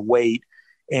about the weight,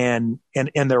 and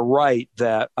they're right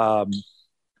that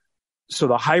so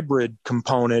the hybrid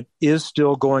component is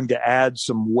still going to add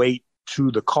some weight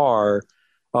to the car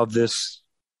of this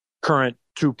current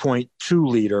 2.2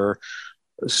 liter.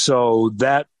 So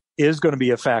that is going to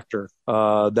be a factor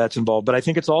that's involved. But I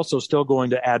think it's also still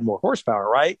going to add more horsepower,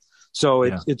 right? So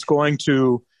it's going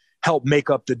to help make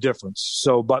up the difference.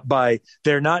 So but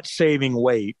they're not saving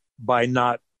weight by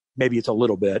not, maybe it's a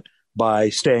little bit, by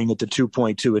staying at the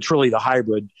 2.2. It's really the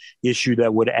hybrid issue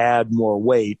that would add more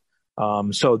weight.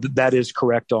 So that is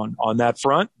correct on that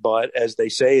front. But as they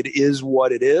say, it is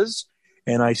what it is.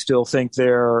 And I still think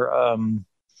there's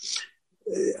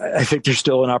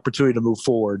still an opportunity to move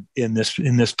forward in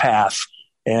this path.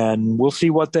 And we'll see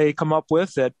what they come up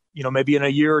with that, maybe in a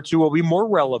year or two will be more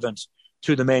relevant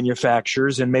to the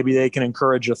manufacturers, and maybe they can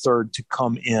encourage a third to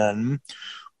come in.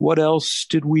 What else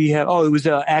did we have? Oh, it was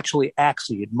actually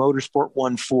Axie at Motorsport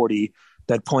 140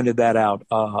 that pointed that out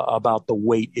about the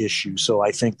weight issue. So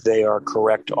I think they are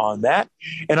correct on that.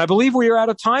 And I believe we are out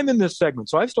of time in this segment.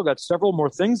 So I've still got several more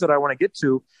things that I want to get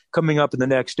to coming up in the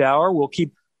next hour. We'll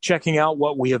keep checking out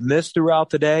what we have missed throughout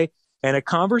the day, and a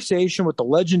conversation with the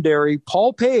legendary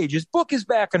Paul Page. His book is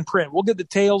back in print. We'll get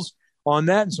details on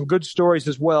that and some good stories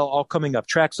as well, all coming up.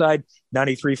 Trackside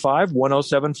 93.5,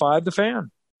 107.5 The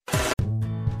Fan.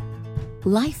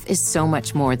 Life is so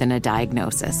much more than a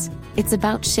diagnosis. It's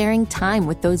about sharing time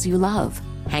with those you love,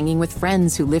 hanging with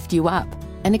friends who lift you up,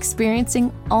 and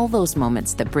experiencing all those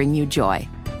moments that bring you joy.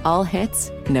 All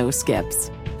hits, no skips.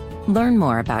 Learn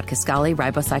more about Kisqali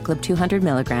Ribociclib 200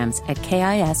 milligrams at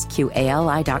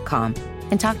KISQALI.com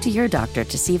and talk to your doctor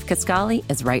to see if Kisqali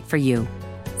is right for you.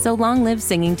 So long live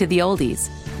singing to the oldies,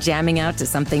 jamming out to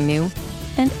something new,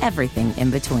 and everything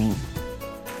in between.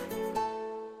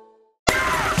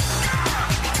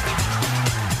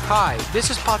 Hi,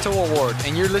 this is Pato Award,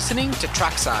 and you're listening to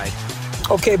Trackside.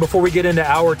 Okay, before we get into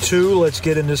hour two, let's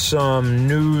get into some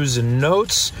news and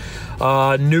notes.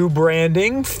 New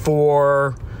branding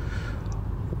for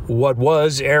what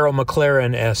was Arrow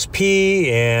McLaren SP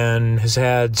and has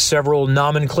had several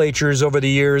nomenclatures over the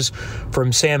years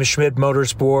from Sam Schmidt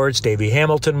Motorsports. Davey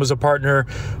Hamilton was a partner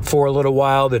for a little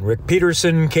while. Then Rick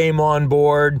Peterson came on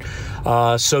board.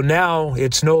 So now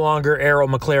it's no longer Arrow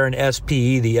McLaren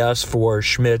SP, the S for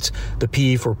Schmidt, the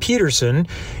P for Peterson.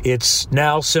 It's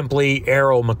now simply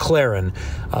Arrow McLaren.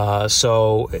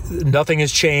 So nothing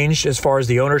has changed as far as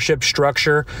the ownership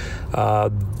structure.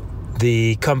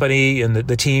 The company and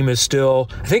the team is still,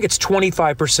 I think it's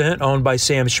 25% owned by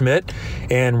Sam Schmidt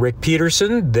and Rick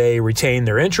Peterson. They retain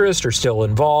their interest, are still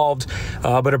involved,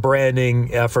 but a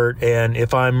branding effort. And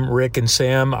if I'm Rick and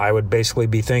Sam, I would basically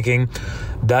be thinking,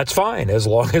 that's fine, as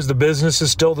long as the business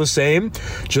is still the same.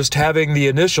 Just having the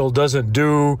initial doesn't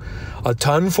do a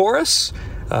ton for us.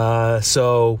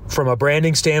 So from a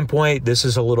branding standpoint, this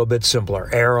is a little bit simpler.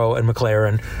 Arrow and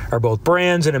McLaren are both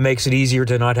brands, and it makes it easier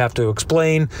to not have to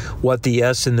explain what the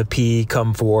S and the P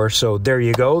come for. So there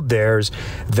you go. There's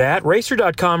that.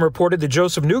 Racer.com reported that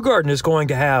Joseph Newgarden is going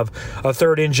to have a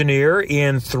third engineer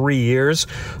in 3 years.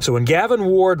 So when Gavin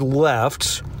Ward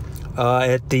left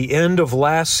at the end of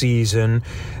last season,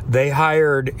 they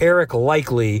hired Eric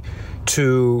Likely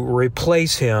to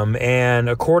replace him. And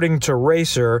according to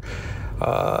Racer,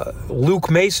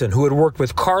 Luke Mason, who had worked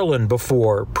with Carlin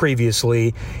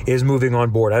previously, is moving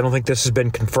on board. I don't think this has been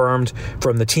confirmed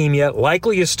from the team yet.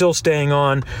 Likely is still staying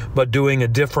on, but doing a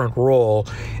different role.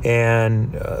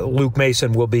 And Luke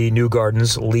Mason will be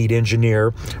Newgarden's lead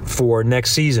engineer for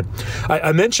next season.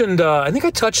 I mentioned, I think I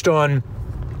touched on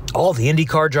all the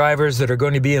IndyCar drivers that are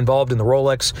going to be involved in the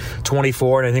Rolex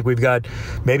 24, and I think we've got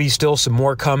maybe still some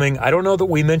more coming. I don't know that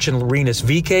we mentioned Rinus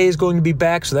VeeKay is going to be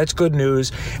back, so that's good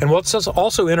news. And what's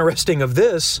also interesting of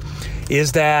this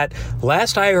is that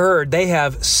last I heard, they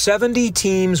have 70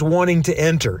 teams wanting to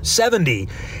enter. 70.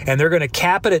 And they're going to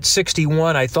cap it at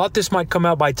 61. I thought this might come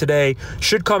out by today.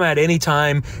 Should come out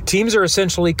anytime. Teams are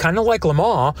essentially, kind of like Le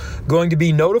Mans, going to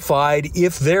be notified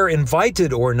if they're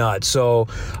invited or not. So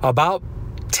about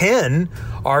 10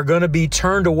 are going to be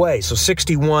turned away. So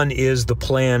 61 is the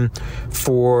plan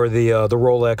for the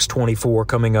Rolex 24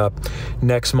 coming up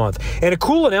next month. And a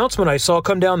cool announcement I saw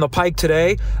come down the pike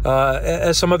today.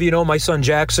 As some of you know, my son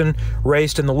Jackson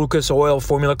raced in the Lucas Oil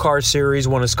Formula Car Series,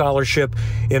 won a scholarship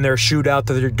in their shootout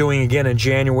that they're doing again in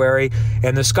January.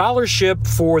 And the scholarship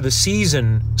for the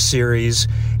season series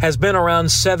has been around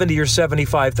 $70,000 or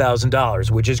 $75,000,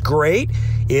 which is great.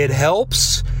 It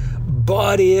helps.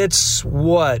 But it's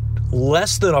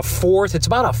less than a fourth. It's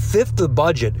about a fifth the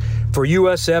budget for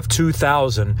USF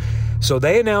 2000. So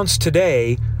they announced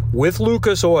today with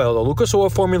Lucas Oil, the Lucas Oil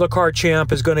Formula Car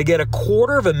Champ is going to get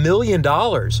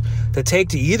 $250,000 to take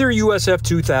to either USF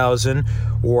 2000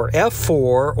 or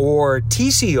F4 or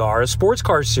TCR, a sports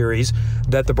car series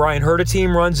that the Brian Herta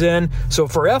team runs in. So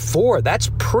for F4, that's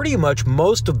pretty much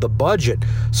most of the budget.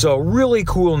 So really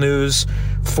cool news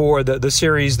for the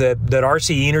series that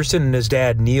R.C. Enerson and his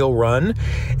dad Neil run.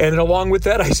 And then along with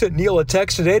that, I sent Neil a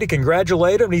text today to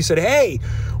congratulate him. And he said, hey,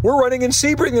 we're running in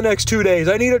Sebring the next 2 days.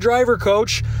 I need a driver,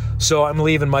 coach. So I'm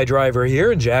leaving my driver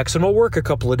here, and Jackson will work a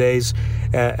couple of days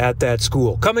at that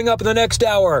school. Coming up in the next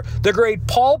hour, the great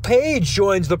Paul Page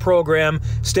joins the program.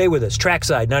 Stay with us.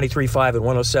 Trackside 93.5 and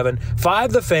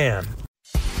 107.5 The Fan.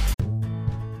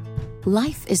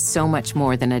 Life is so much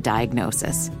more than a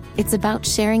diagnosis. It's about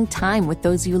sharing time with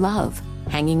those you love,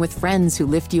 hanging with friends who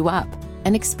lift you up,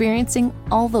 and experiencing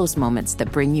all those moments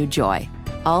that bring you joy.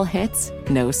 All hits,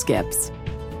 no skips.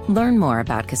 Learn more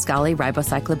about Kisqali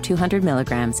Ribociclib 200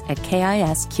 milligrams at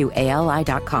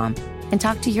KISQALI.com and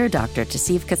talk to your doctor to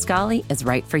see if Kisqali is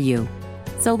right for you.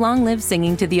 So long live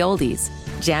singing to the oldies,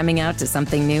 jamming out to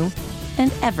something new,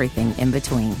 and everything in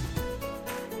between.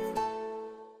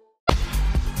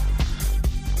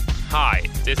 Hi,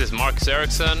 this is Marcus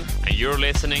Ericsson, and you're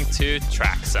listening to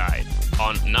Trackside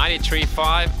on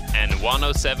 93.5 and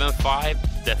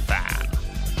 107.5 The Fan.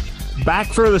 Back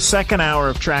for the second hour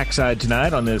of Trackside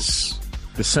tonight on this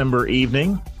December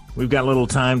evening. We've got a little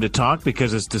time to talk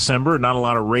because it's December. Not a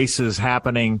lot of races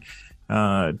happening,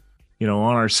 on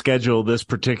our schedule this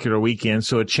particular weekend.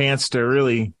 So a chance to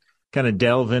really kind of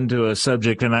delve into a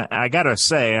subject. And I got to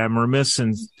say, I'm remiss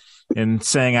in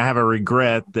saying I have a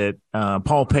regret that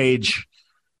Paul Page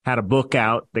had a book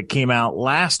out that came out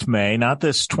last May, not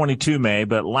this 22 May,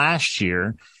 but last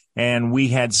year. And we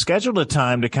had scheduled a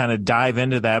time to kind of dive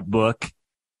into that book.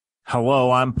 Hello,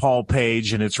 I'm Paul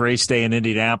Page, and it's race day in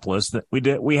Indianapolis.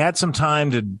 We had some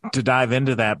time to dive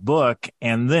into that book,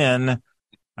 and then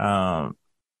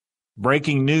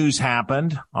breaking news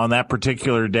happened on that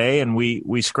particular day, and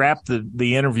we scrapped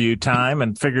the interview time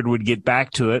and figured we'd get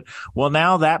back to it. Well,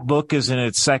 now that book is in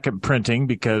its second printing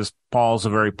because Paul's a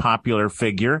very popular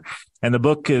figure, and the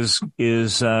book is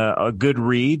a good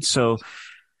read. So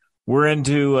we're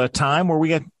into a time where we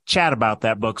get chat about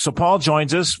that book. So Paul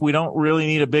joins us. We don't really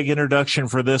need a big introduction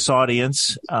for this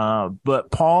audience.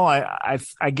 But Paul,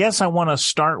 I guess I want to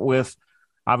start with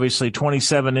obviously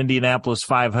 27 Indianapolis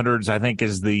 500s, I think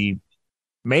is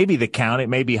maybe the count. It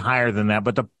may be higher than that.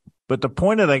 But the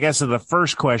point of the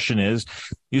first question is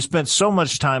you spent so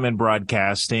much time in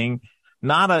broadcasting,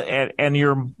 and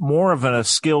you're more of a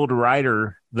skilled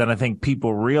writer than I think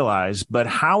people realize, but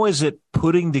how is it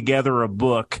putting together a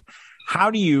book?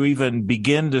 How do you even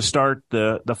begin to start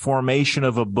the formation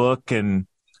of a book? And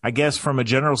I guess from a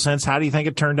general sense, how do you think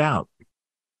it turned out?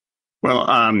 Well,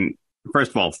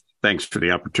 first of all, thanks for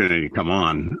the opportunity to come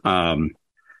on.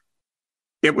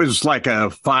 It was like a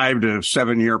 5 to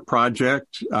 7 year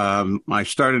project. I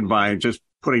started by just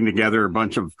putting together a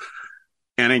bunch of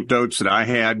anecdotes that I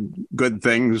had, good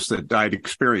things that I'd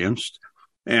experienced,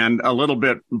 and a little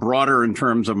bit broader in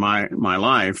terms of my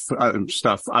life,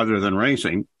 stuff other than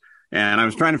racing. And I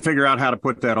was trying to figure out how to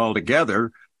put that all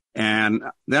together. And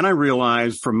then I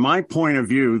realized from my point of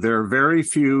view, there are very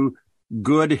few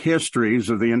good histories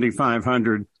of the Indy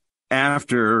 500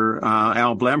 after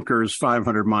Al Blemker's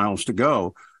 500 miles to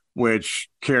go, which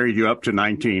carried you up to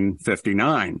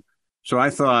 1959. So I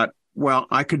thought, well,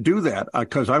 I could do that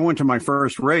because I went to my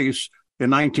first race in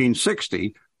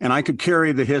 1960 and I could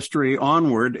carry the history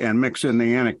onward and mix in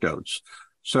the anecdotes.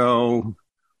 So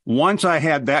once I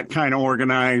had that kind of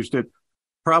organized, it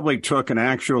probably took an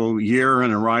actual year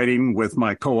in writing with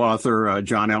my co-author,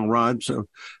 John Elrod. So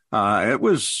it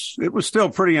was still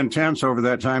pretty intense over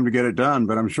that time to get it done,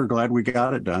 but I'm sure glad we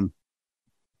got it done.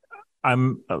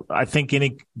 I think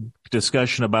any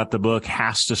discussion about the book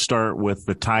has to start with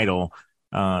the title.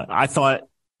 I thought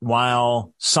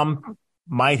while some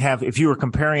might have, if you were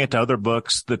comparing it to other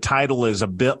books, the title is a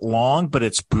bit long, but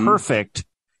it's perfect. Mm-hmm.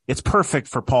 It's perfect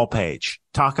for Paul Page.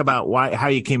 Talk about how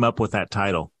you came up with that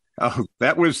title. Oh,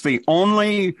 that was the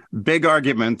only big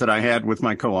argument that I had with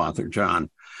my co-author, John.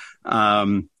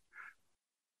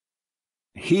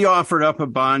 He offered up a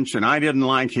bunch and I didn't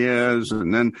like his,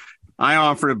 and then I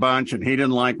offered a bunch and he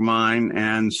didn't like mine.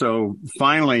 And so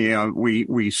finally,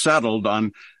 we settled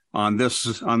on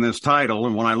this title.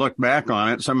 And when I look back on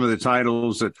it, some of the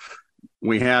titles that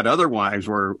we had otherwise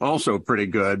were also pretty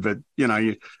good, but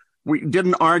we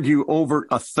didn't argue over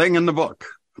a thing in the book,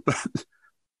 but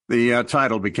the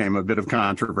title became a bit of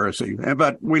controversy.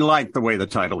 But we liked the way the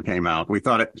title came out. We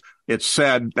thought it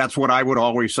said, that's what I would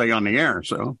always say on the air.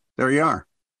 So there you are.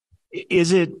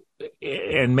 Is it,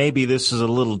 and maybe this is a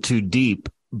little too deep,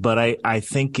 but I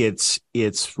think it's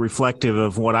reflective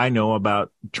of what I know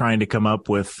about trying to come up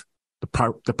with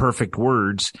the perfect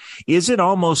words. Is it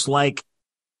almost like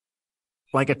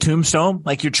a tombstone,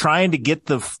 like you're trying to get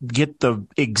the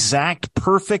exact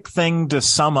perfect thing to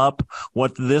sum up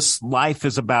what this life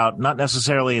is about, not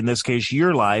necessarily in this case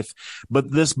your life,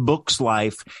 but this book's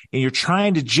life, and you're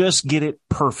trying to just get it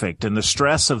perfect, and the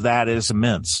stress of that is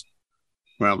immense.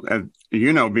 Well,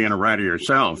 being a writer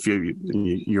yourself,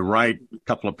 you write a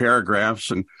couple of paragraphs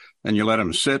and you let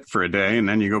them sit for a day, and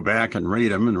then you go back and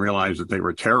read them and realize that they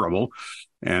were terrible.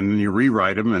 And you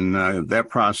rewrite them, and that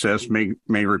process may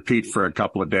repeat for a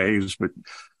couple of days, but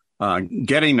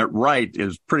getting it right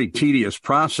is a pretty tedious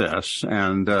process.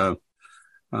 And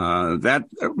that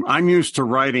I'm used to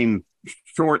writing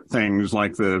short things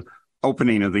like the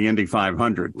opening of the Indy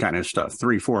 500 kind of stuff,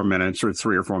 3-4 minutes or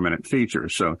 3 or 4 minute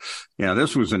features. So, yeah,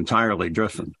 this was entirely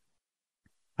different.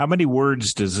 How many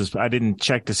words does this? I didn't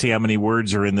check to see how many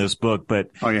words are in this book, but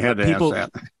you had to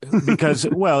ask that because,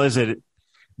 well, is it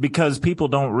because people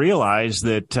don't realize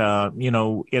that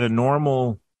in a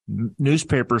normal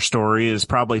newspaper story is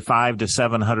probably 500 to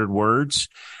 700 words.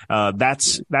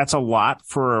 That's a lot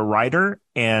for a writer,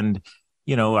 and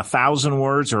 1,000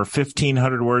 words or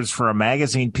 1,500 words for a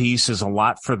magazine piece is a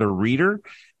lot for the reader.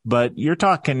 But you're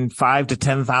talking 5,000 to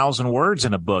 10,000 words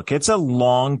in a book. It's a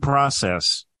long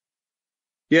process.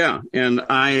 Yeah, and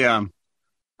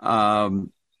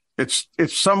it's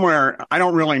somewhere, I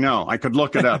don't really know. I could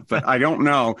look it up, but I don't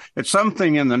know. It's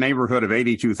something in the neighborhood of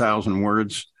 82,000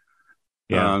 words.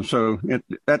 Yeah. So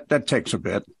that takes a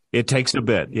bit. It takes a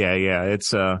bit. Yeah.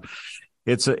 It's a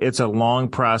long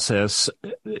process.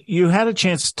 You had a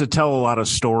chance to tell a lot of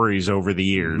stories over the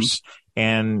years.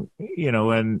 And,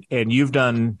 and you've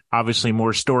done obviously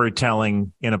more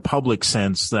storytelling in a public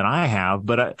sense than I have,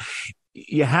 but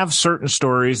you have certain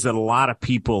stories that a lot of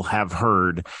people have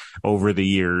heard over the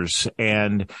years.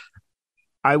 And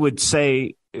I would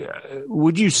say,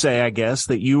 I guess,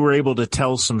 that you were able to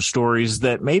tell some stories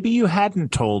that maybe you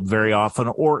hadn't told very often,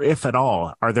 or if at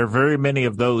all? Are there very many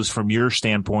of those from your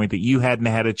standpoint that you hadn't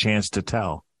had a chance to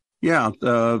tell? Yeah.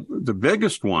 The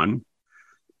biggest one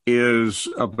is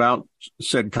about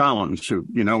Sid Collins, who,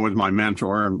 was my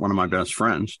mentor and one of my best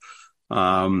friends.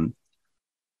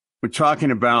 We're talking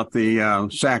about the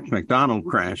Sac McDonald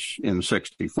crash in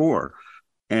 '64.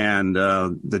 And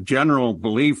the general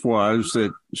belief was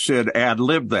that Sid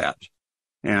ad-libbed that.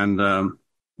 And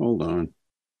hold on.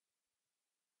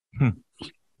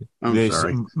 I'm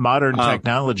sorry. Modern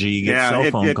technology, you get cell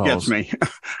phone calls. It gets me.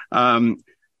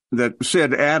 That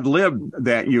Sid ad-libbed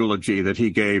that eulogy that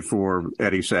he gave for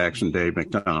Eddie Sachs and Dave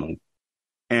McDonald.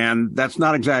 And that's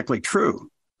not exactly true.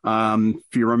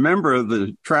 If you remember,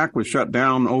 the track was shut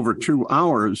down over 2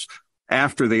 hours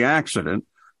after the accident.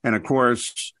 And of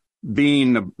course,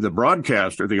 being the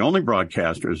broadcaster, the only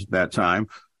broadcasters at that time,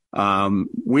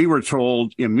 we were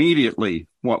told immediately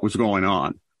what was going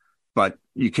on. But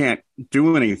you can't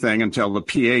do anything until the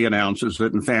PA announces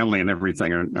it and family and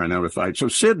everything are notified. So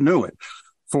Sid knew it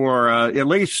for at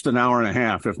least an hour and a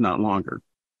half, if not longer.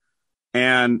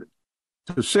 And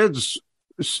Sid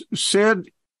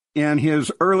in his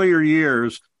earlier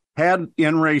years had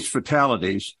in-race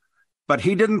fatalities, but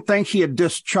he didn't think he had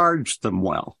discharged them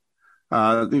well.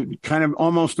 Kind of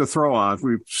almost a throw-off.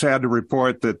 We're sad to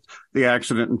report that the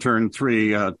accident in turn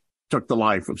 3 took the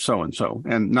life of so-and-so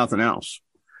and nothing else.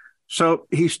 So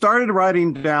he started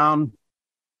writing down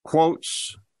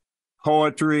quotes,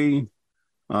 poetry,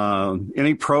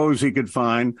 any prose he could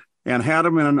find, and had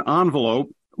them in an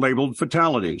envelope labeled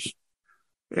fatalities.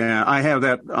 And I have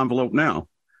that envelope now.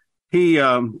 He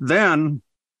then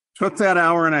took that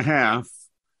hour and a half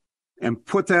and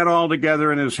put that all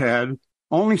together in his head,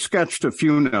 only sketched a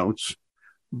few notes,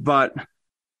 but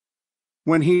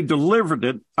when he delivered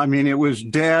it, it was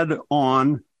dead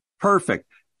on perfect.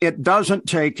 It doesn't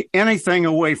take anything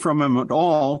away from him at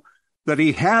all that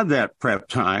he had that prep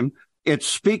time. It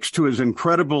speaks to his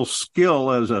incredible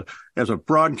skill as a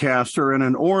broadcaster and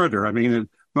an orator. The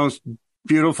most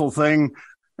beautiful thing.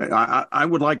 I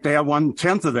would like to have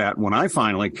 1/10 of that when I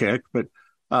finally kick, but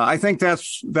I think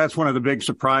that's one of the big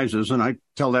surprises, and I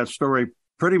tell that story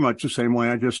pretty much the same way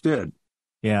I just did.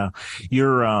 Yeah.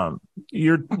 Your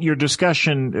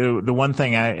discussion, the one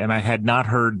thing I had not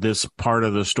heard this part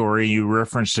of the story, you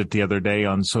referenced it the other day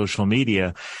on social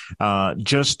media,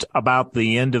 just about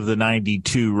the end of the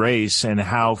 92 race and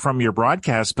how from your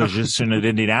broadcast position at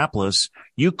Indianapolis,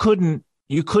 you couldn't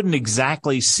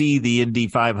exactly see the Indy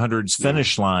 500's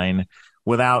finish line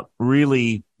without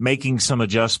really making some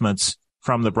adjustments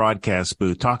from the broadcast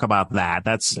booth. Talk about that.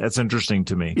 That's interesting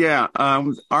to me. Yeah.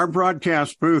 Our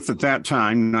broadcast booth at that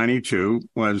time, 92,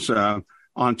 was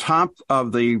on top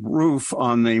of the roof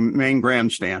on the main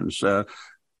grandstands, kind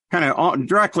of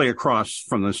directly across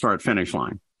from the start finish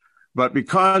line. But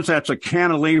because that's a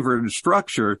cantilevered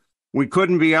structure, we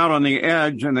couldn't be out on the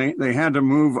edge, and they had to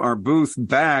move our booth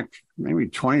back maybe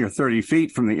 20 or 30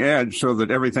 feet from the edge so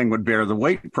that everything would bear the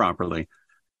weight properly.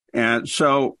 And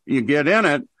so you get in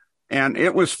it, and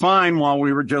it was fine while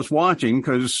we were just watching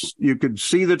because you could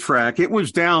see the track. It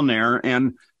was down there,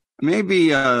 and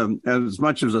maybe as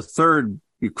much as a third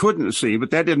you couldn't see,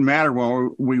 but that didn't matter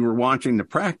while we were watching the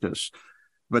practice.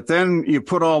 But then you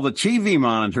put all the TV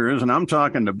monitors, and I'm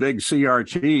talking the big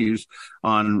CRTs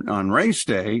on race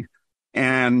day,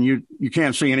 and you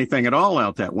can't see anything at all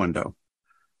out that window.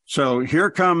 So here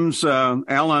comes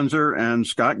Al Unser and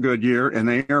Scott Goodyear, and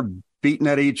they are beating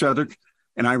at each other.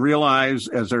 And I realize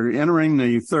as they're entering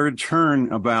the third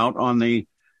turn about on the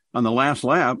last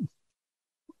lap,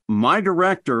 my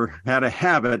director had a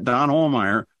habit, Don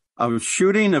Olmeyer, of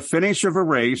shooting the finish of a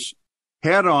race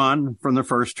head on from the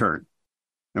first turn.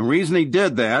 And the reason he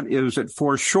did that is it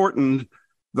foreshortened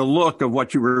the look of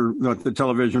what the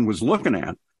television was looking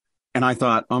at. And I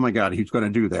thought, oh my God, he's going to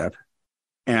do that.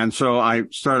 And so I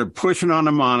started pushing on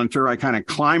the monitor. I kind of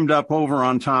climbed up over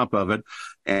on top of it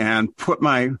and put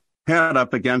my head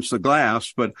up against the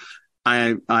glass. But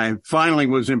I finally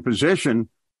was in position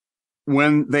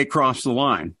when they crossed the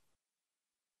line.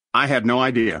 I had no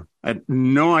idea. I had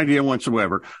no idea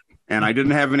whatsoever. And I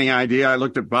didn't have any idea. I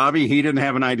looked at Bobby. He didn't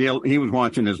have an idea. He was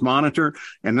watching his monitor.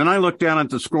 And then I looked down at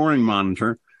the scoring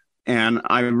monitor and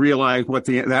I realized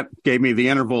that gave me the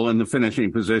interval in the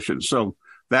finishing position. So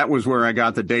that was where I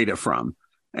got the data from.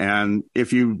 And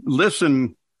if you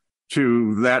listen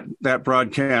to that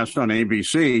broadcast on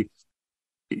ABC,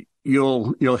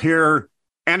 you'll hear,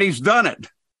 and he's done it.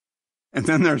 And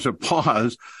then there's a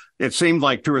pause. It seemed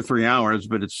like 2 or 3 hours,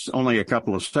 but it's only a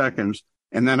couple of seconds.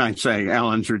 And then I'd say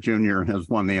Allinger Jr. has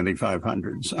won the Indy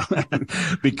 500. So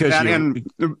and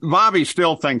Bobby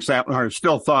still thinks that, or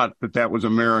still thought that was a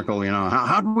miracle. You know,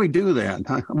 how did we do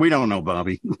that? We don't know,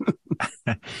 Bobby.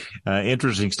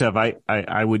 Interesting stuff.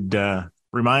 I would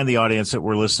remind the audience that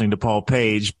we're listening to Paul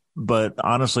Page, but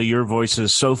honestly, your voice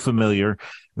is so familiar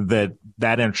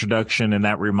that introduction and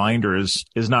that reminder is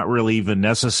not really even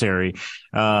necessary.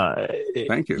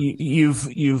 Thank you.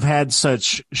 You've had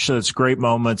such great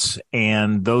moments,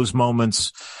 and those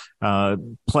moments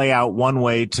play out one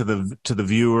way to the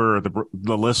viewer or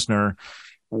the listener.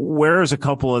 Whereas a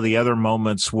couple of the other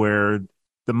moments where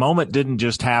the moment didn't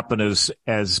just happen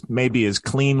as maybe as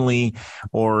cleanly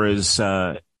or as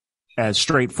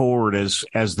straightforward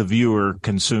as the viewer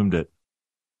consumed it.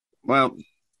 Well,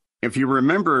 if you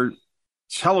remember,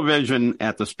 television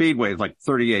at the Speedway is like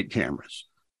 38 cameras.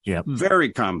 Yeah.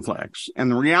 Very complex. And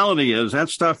the reality is that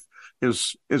stuff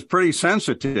is pretty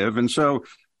sensitive. And so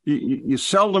you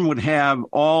seldom would have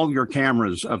all your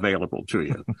cameras available to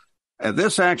you.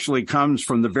 This actually comes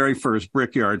from the very first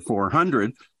Brickyard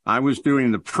 400. I was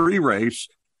doing the pre-race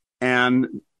and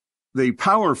the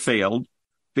power failed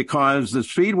because the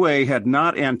Speedway had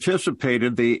not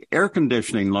anticipated the air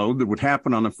conditioning load that would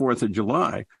happen on the 4th of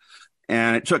July.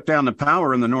 And it took down the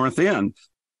power in the north end.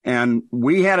 And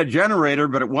we had a generator,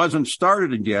 but it wasn't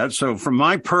started yet. So from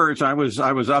my perch, I was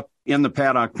up in the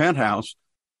paddock penthouse.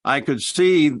 I could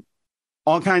see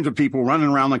all kinds of people running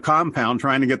around the compound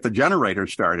trying to get the generator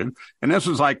started. And this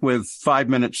was like with 5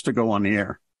 minutes to go on the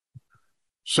air.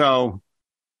 So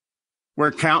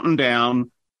we're counting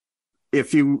down.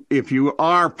 If you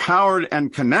are powered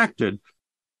and connected,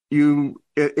 you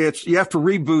have to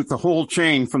reboot the whole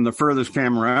chain from the furthest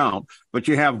camera out, but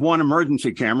you have one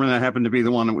emergency camera, and that happened to be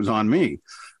the one that was on me.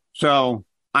 So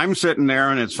I'm sitting there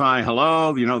and it's fine.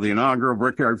 Hello, the inaugural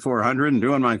Brickyard 400 and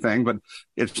doing my thing, but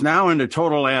it's now into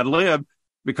total ad lib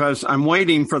because I'm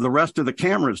waiting for the rest of the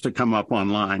cameras to come up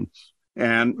online.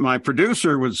 And my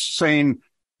producer was saying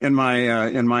in my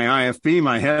IFB,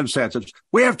 my headset says,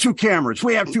 we have two cameras,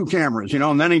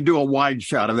 and then he'd do a wide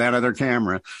shot of that other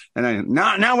camera. And then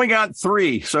now we got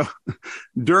three. So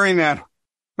during that,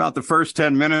 about the first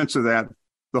 10 minutes of that,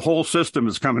 the whole system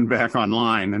is coming back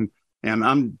online. And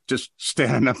I'm just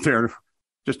standing up there,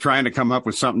 just trying to come up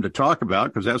with something to talk about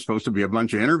because that's supposed to be a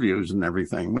bunch of interviews and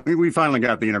everything. We finally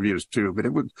got the interviews too, but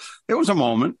it was a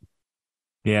moment.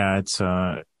 Yeah, it's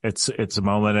a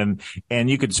moment, and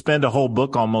you could spend a whole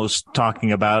book almost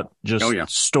talking about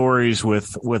just stories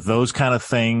with those kind of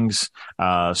things,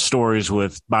 stories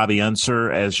with Bobby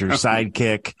Unser as your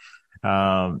sidekick.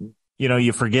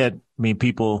 You forget,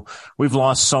 we've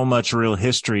lost so much real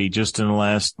history just in the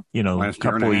last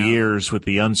couple of years with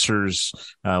the Unsers,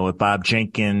 with Bob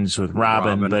Jenkins, with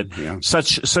Robin, but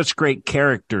such great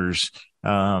characters.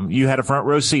 You had a front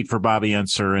row seat for Bobby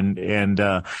Unser and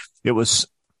it was,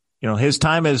 his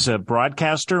time as a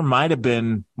broadcaster might have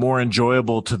been more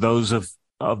enjoyable to those of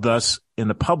us in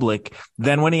the public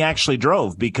than when he actually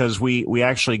drove, because we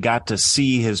actually got to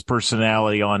see his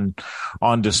personality on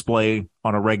display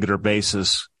on a regular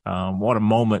basis. What a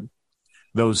moment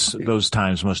those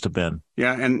times must have been.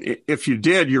 Yeah. And if you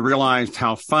did, you realized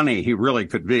how funny he really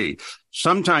could be.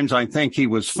 Sometimes I think he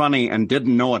was funny and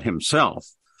didn't know it himself.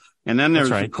 And then there's,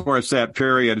 of course, that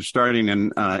period starting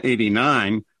in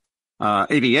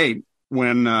 88,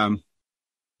 when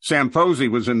Sam Posey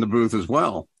was in the booth as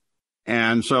well.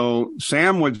 And so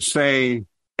Sam would say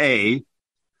A,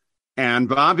 and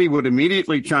Bobby would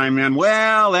immediately chime in,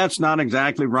 well, that's not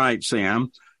exactly right,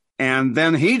 Sam. And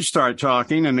then he'd start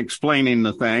talking and explaining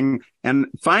the thing. And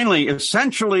finally,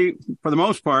 essentially, for the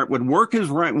most part, would work his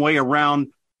way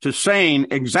around to saying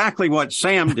exactly what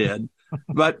Sam did.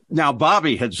 But now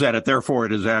Bobby had said it, therefore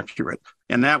it is accurate.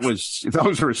 And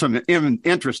those were some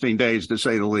interesting days, to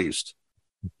say the least.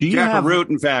 Jack Root,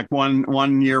 in fact,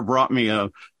 one year brought me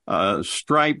a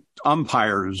striped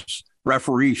umpire's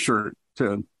referee shirt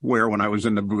to wear when I was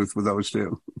in the booth with those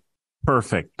two.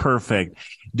 Perfect.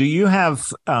 Do you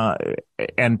have,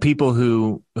 and people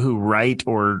who write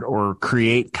or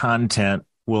create content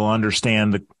will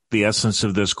understand the essence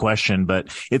of this question, but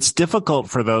it's difficult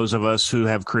for those of us who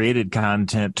have created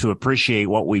content to appreciate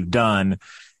what we've done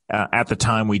at the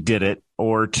time we did it,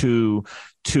 or to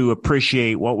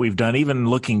appreciate what we've done. Even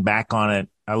looking back on it,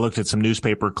 I looked at some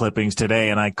newspaper clippings today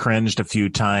and I cringed a few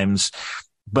times.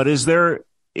 But is there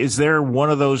one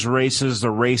of those races,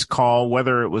 the race call,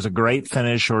 whether it was a great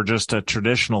finish or just a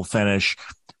traditional finish,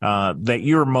 that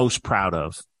you're most proud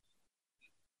of?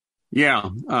 Yeah.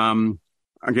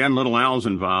 Again, Little Al's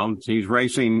involved. He's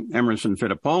racing Emerson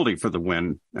Fittipaldi for the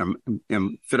win.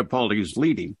 Fittipaldi's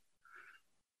leading.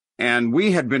 And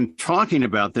we had been talking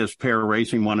about this pair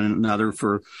racing one another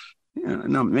for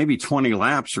maybe 20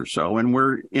 laps or so. And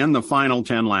we're in the final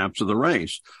 10 laps of the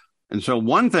race. And so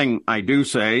one thing I do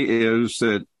say is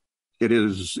that it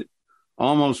is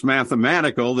almost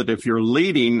mathematical that if you're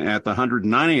leading at the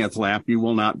 190th lap, you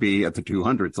will not be at the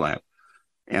 200th lap.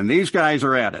 And these guys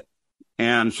are at it.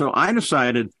 And so I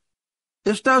decided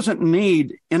this doesn't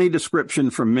need any description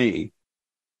from me.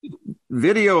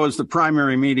 Video is the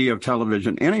primary media of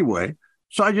television anyway.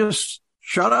 So I just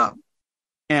shut up.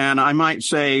 And I might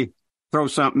say, throw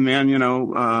something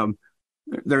in,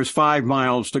 there's 5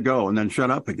 miles to go, and then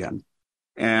shut up again.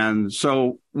 And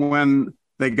so when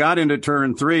they got into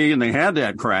turn 3 and they had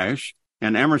that crash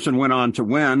and Emerson went on to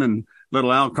win and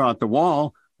Little Al caught the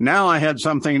wall, now I had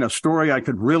a story I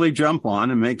could really jump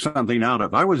on and make something out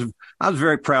of. I was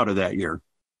very proud of that year.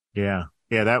 Yeah.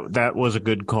 Yeah, that was a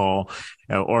good call,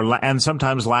 and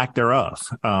sometimes lack thereof.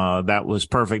 That was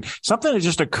perfect. Something that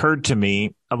just occurred to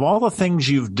me, of all the things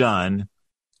you've done,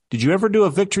 did you ever do a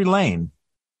victory lane?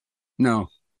 No,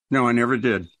 I never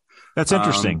did. That's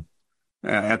interesting.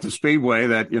 At the Speedway,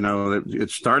 it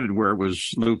started where it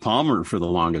was Lou Palmer for the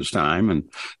longest time.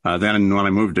 And then when I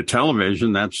moved to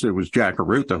television, it was Jack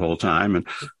Root the whole time. And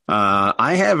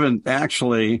I haven't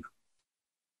actually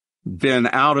been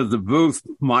out of the booth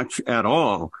much at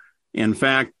all. In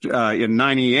fact, in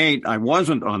 98, I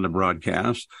wasn't on the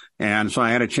broadcast. And so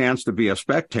I had a chance to be a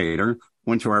spectator,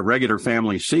 went to our regular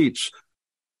family seats.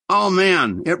 Oh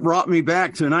man, it brought me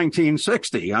back to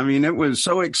 1960. I mean, it was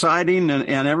so exciting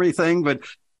and everything, but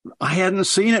I hadn't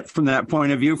seen it from that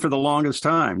point of view for the longest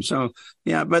time. So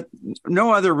yeah, but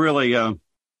no other really, I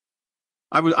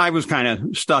was kind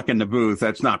of stuck in the booth.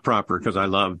 That's not proper because I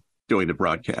love doing the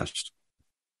broadcast.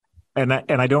 And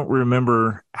I don't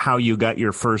remember how you got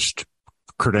your first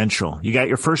credential. You got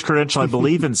your first credential, I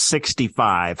believe, in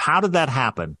 65. How did that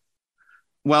happen?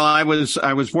 Well, I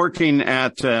was working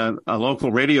at a local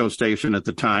radio station at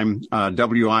the time,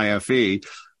 WIFE,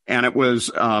 and it was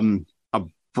a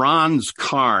bronze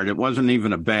card. It wasn't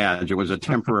even a badge. It was a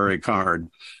temporary card.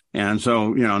 And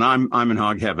so, and I'm in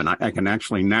hog heaven. I can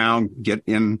actually now get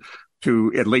into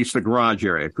at least the garage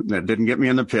area. That didn't get me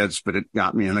in the pits, but it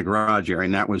got me in the garage area,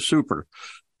 and that was super.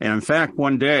 And in fact,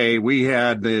 one day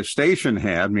the station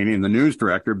meaning the news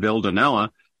director, Bill Donnella,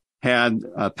 had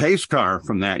a pace car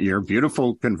from that year,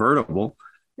 beautiful convertible.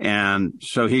 And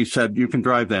so he said, you can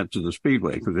drive that to the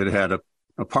Speedway because it had a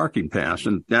parking pass.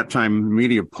 And that time,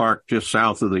 media parked just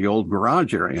south of the old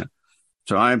garage area.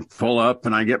 So I pull up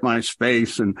and I get my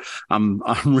space, and I'm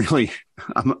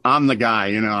the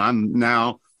guy,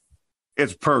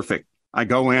 it's perfect. I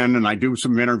go in and I do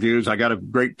some interviews. I got a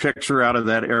great picture out of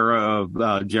that era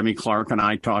of Jimmy Clark and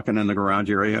I talking in the garage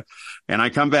area. And I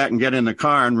come back and get in the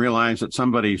car and realize that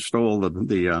somebody stole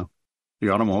the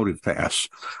automotive pass.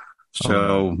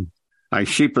 So I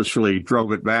sheepishly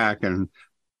drove it back, and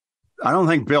I don't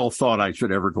think Bill thought I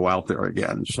should ever go out there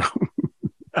again. So,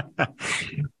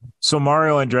 so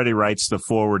Mario Andretti writes the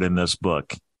foreword in this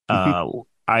book.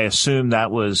 I assume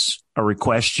that was a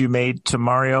request you made to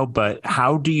Mario, but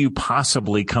how do you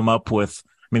possibly come up with,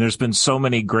 there's been so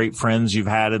many great friends you've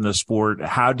had in the sport.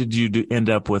 How did you end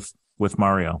up with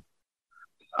Mario?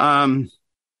 That's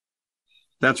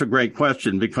a great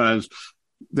question, because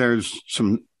there's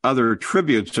some other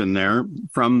tributes in there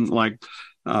from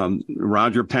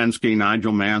Roger Penske,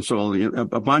 Nigel Mansell,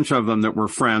 a bunch of them that were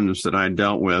friends that I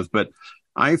dealt with. But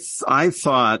I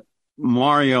thought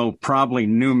Mario probably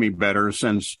knew me better,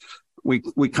 since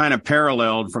we kind of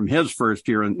paralleled from his first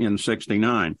year in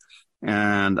 69.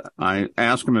 And I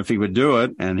asked him if he would do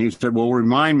it. And he said, well,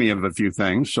 remind me of a few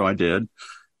things. So I did.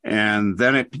 And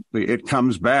then it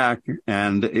comes back,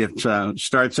 and it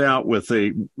starts out with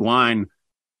the line,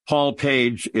 "Paul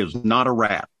Page is not a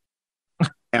rat."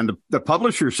 And the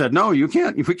publisher said, "No, we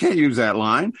can't use that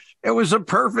line." It was a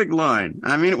perfect line.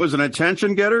 I mean, it was an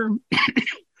attention getter.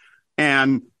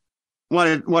 And what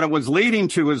it was leading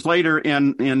to is later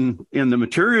in the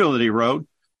material that he wrote,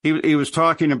 he was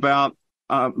talking about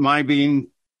my being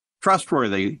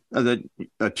trustworthy, that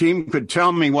a team could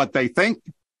tell me what they think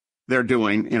they're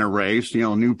doing in a race,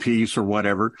 new piece or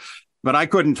whatever, but I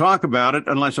couldn't talk about it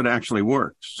unless it actually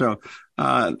worked. So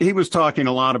he was talking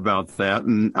a lot about that,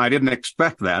 and I didn't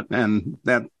expect that. And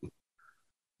that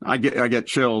I get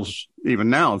chills even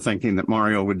now thinking that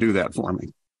Mario would do that for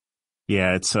me.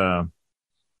 Yeah, it's the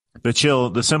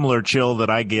similar chill that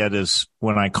I get is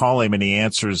when I call him and he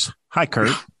answers, "Hi,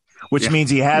 Curt." Which means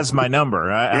he has my number.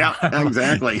 Yeah,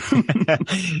 exactly.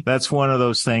 That's one of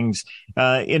those things.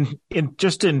 In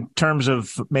terms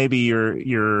of maybe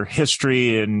your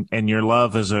history and your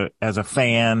love as a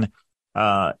fan,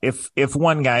 if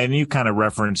one guy, and you kind of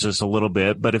referenced this a little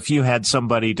bit, but if you had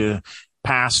somebody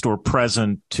past or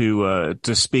present to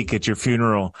speak at your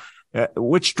funeral,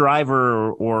 which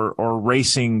driver or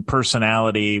racing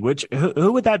personality,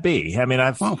 who would that be? I mean,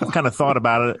 I've kind of thought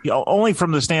about it only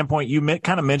from the standpoint you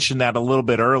kind of mentioned that a little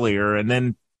bit earlier, and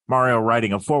then Mario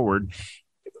writing a forward.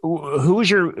 Who is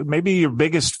your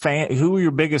biggest fan? Who are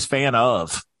your biggest fan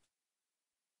of?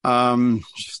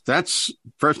 That's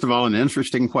first of all an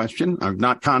interesting question. I've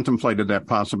not contemplated that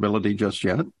possibility just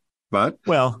yet, but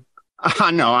well,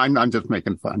 no, I'm just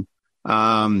making fun.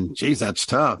 Geez, that's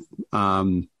tough.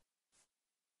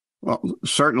 Well,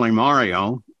 certainly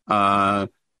Mario,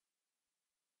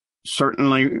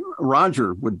 certainly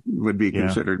Roger would be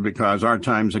considered, because our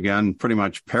times, again, pretty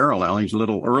much parallel. He's a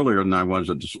little earlier than I was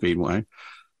at the Speedway.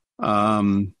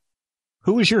 Who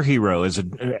was your hero as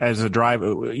a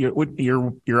driver?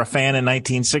 You're a fan in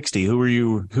 1960. Who were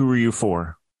you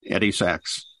for? Eddie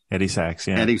Sachs. Eddie Sachs,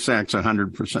 yeah. Eddie Sachs,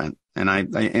 100%. And I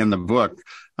in the book,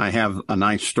 I have a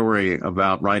nice story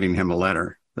about writing him a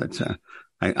letter that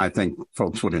I think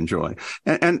folks would enjoy.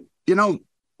 And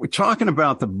we're talking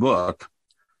about the book.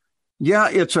 Yeah,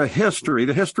 it's a history.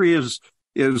 The history is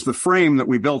the frame that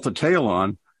we built the tale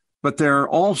on, but there are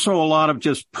also a lot of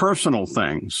just personal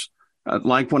things,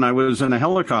 like when I was in a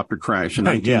helicopter crash in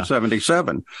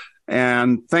 1977,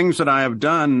 and things that I have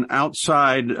done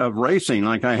outside of racing.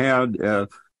 Like I had an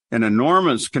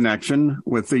enormous connection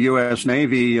with the U.S.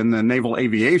 Navy and the naval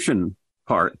aviation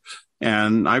part.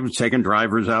 And I was taking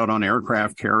drivers out on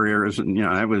aircraft carriers, and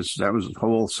that was a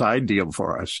whole side deal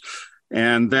for us.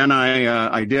 And then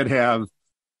I did have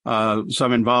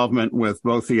some involvement with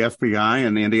both the FBI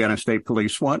and the Indiana State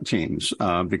Police SWAT teams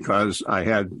because I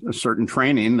had a certain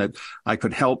training that I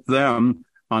could help them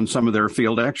on some of their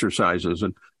field exercises,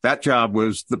 and that job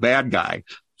was the bad guy.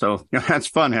 So that's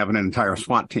fun having an entire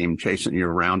SWAT team chasing you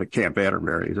around at Camp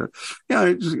Atterbury.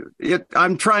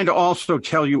 I'm trying to also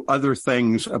tell you other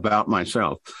things about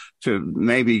myself to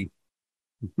maybe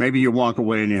you walk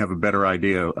away and you have a better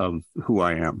idea of who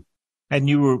I am. And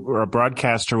you were a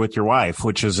broadcaster with your wife,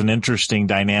 which is an interesting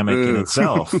dynamic in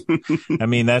itself. I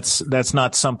mean, that's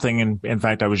not something. In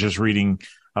fact, I was just reading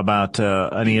about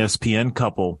an ESPN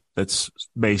couple that's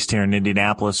based here in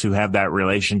Indianapolis who have that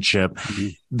relationship. Mm-hmm.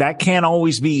 That can't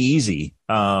always be easy.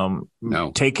 No,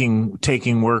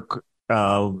 taking work,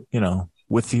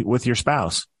 with your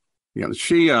spouse. Yeah,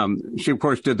 she of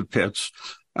course did the pits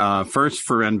first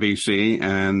for NBC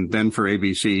and then for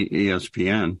ABC,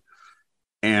 ESPN.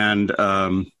 And,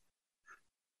 I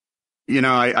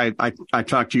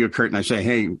talk to you, Curt, and I say,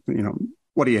 hey,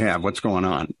 what do you have? What's going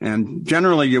on? And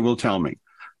generally you will tell me.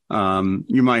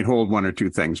 You might hold one or two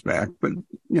things back, but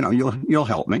you'll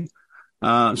help me.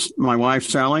 My wife,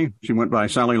 Sally, she went by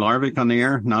Sally Larvick on the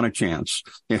air. Not a chance.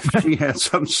 If she had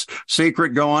some secret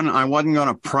going, I wasn't going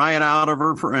to pry it out of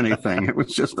her for anything. It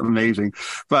was just amazing.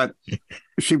 But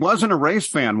she wasn't a race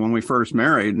fan when we first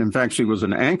married. In fact, she was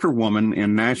an anchor woman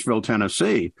in Nashville,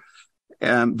 Tennessee.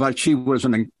 But she was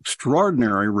an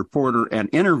extraordinary reporter and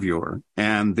interviewer.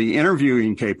 And the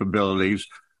interviewing capabilities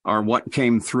are what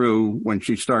came through when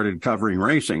she started covering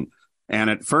racing. And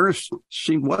at first,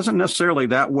 she wasn't necessarily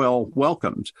that well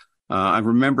welcomed. I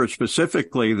remember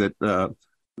specifically that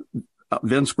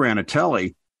Vince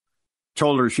Granatelli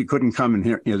told her she couldn't come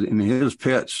in his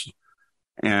pits.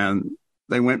 And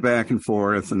they went back and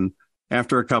forth. And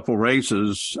after a couple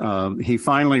races, he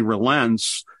finally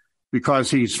relents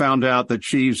because he's found out that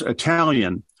she's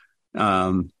Italian.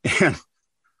 And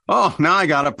oh, now I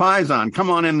got a Paisan. Come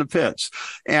on in the pits.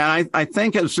 And I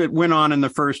think as it went on in the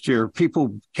first year,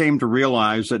 people came to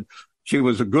realize that she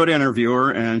was a good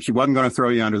interviewer, and she wasn't going to throw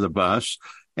you under the bus,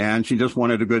 and she just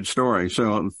wanted a good story.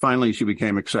 So finally she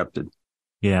became accepted.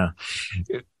 Yeah.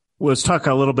 Let's talk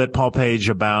a little bit, Paul Page,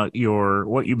 about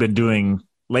what you've been doing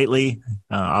lately.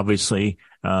 Obviously,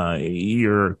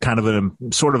 you're kind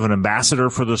of sort of an ambassador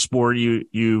for the sport.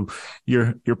 You're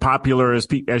popular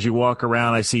as you walk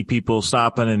around. I see people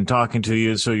stopping and talking to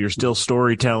you. So you're still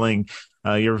storytelling.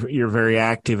 You're very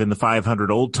active in the 500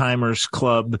 Old Timers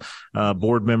Club,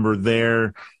 board member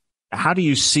there. How do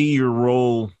you see your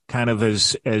role kind of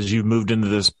as you moved into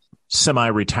this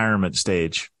semi-retirement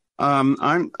stage?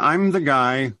 I'm the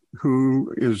guy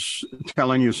who is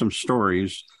telling you some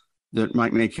stories that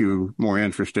might make you more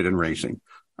interested in racing.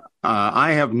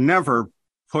 I have never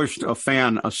pushed a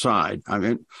fan aside. I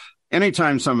mean,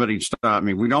 anytime somebody stopped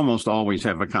me, we'd almost always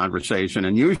have a conversation,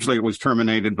 and usually it was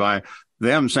terminated by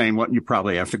them saying, "What, you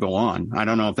probably have to go on." I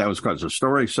don't know if that was because the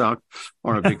story sucked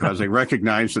or because they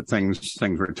recognized that things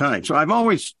were tight. So I've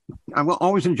always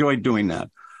enjoyed doing that.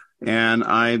 And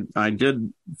I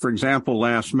did, for example,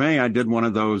 last May, I did one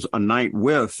of those a night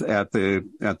with at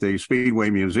the Speedway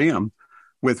Museum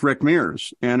with Rick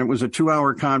Mears. And it was a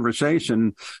 2-hour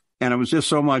conversation, and it was just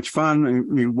so much fun. I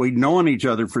mean, we'd known each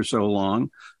other for so long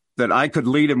that I could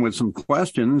lead him with some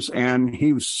questions, and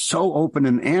he was so open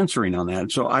in answering on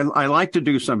that. So I like to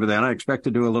do some of that. I expect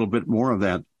to do a little bit more of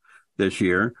that this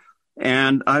year.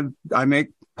 And I make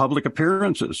public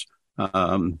appearances.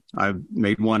 I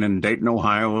made one in Dayton,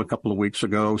 Ohio a couple of weeks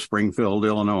ago, Springfield,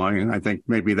 Illinois. I think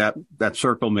maybe that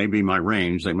circle may be my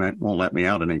range. They won't let me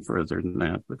out any further than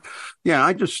that. But yeah,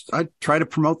 I try to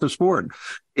promote the sport.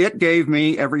 It gave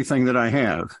me everything that I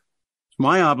have. It's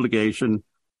my obligation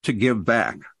to give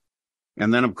back.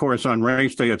 And then, of course, on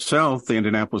race day itself, the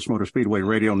Indianapolis Motor Speedway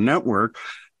Radio Network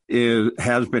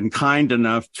has been kind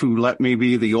enough to let me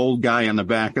be the old guy in the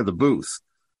back of the booth.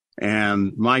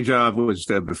 And my job was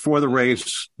to, before the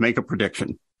race, make a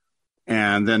prediction.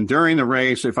 And then during the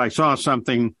race, if I saw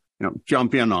something,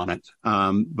 jump in on it.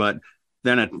 But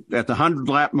then at the 100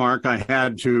 lap mark, I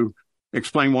had to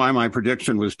explain why my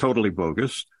prediction was totally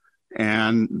bogus.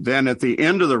 And then at the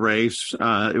end of the race,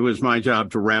 it was my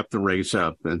job to wrap the race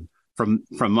up, and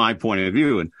from my point of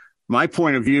view. And my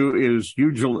point of view is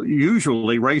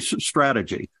usually race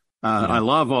strategy. I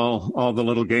love all the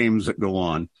little games that go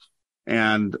on.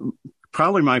 And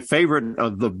probably my favorite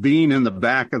of the being in the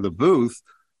back of the booth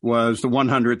was the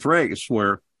 100th race,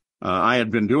 where I had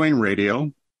been doing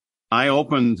radio. I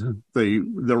opened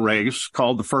the race,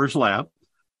 called the first lap,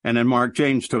 and then Mark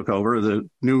James took over, the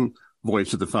new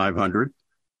voice of the 500,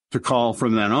 to call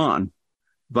from then on.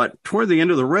 But toward the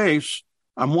end of the race,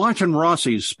 I'm watching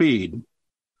Rossi's speed,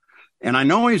 and I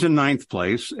know he's in 9th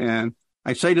place. And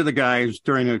I say to the guys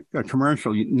during a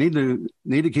commercial, you need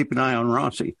to keep an eye on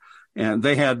Rossi. And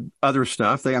they had other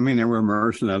stuff. They were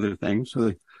immersed in other things.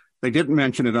 So they didn't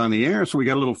mention it on the air. So we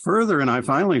got a little further, and I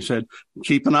finally said,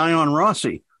 keep an eye on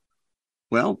Rossi.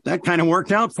 Well, that kind of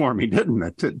worked out for me, didn't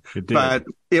it? It did. But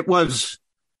it was,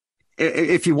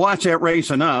 if you watch that race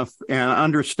enough and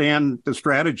understand the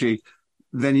strategy,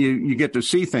 then you get to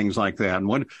see things like that. And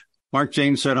what Mark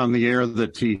James said on the air,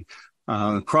 that he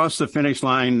crossed the finish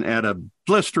line at a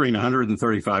blistering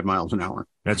 135 miles an hour.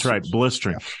 That's right,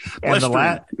 blistering. Yeah.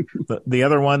 And the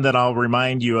other one that I'll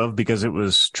remind you of, because it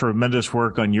was tremendous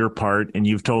work on your part, and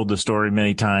you've told the story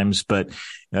many times, but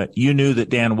you knew that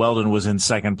Dan Weldon was in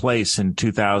 2nd place in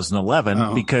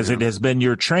 2011 because it has been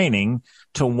your training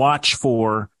to watch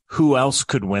for who else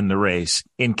could win the race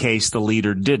in case the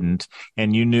leader didn't.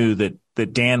 And you knew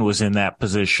that Dan was in that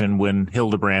position when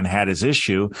Hildebrand had his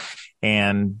issue.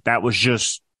 And that was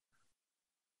just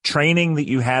training that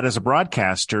you had as a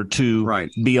broadcaster to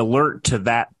be alert to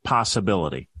that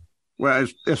possibility. Well,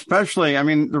 especially,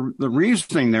 the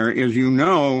reasoning there is,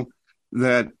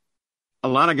 that a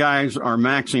lot of guys are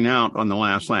maxing out on the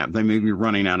last lap. They may be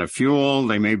running out of fuel.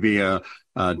 They may be a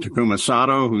Takuma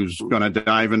Sato who's going to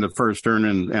dive into first turn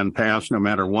and pass no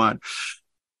matter what.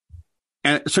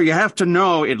 And so you have to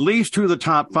know at least who the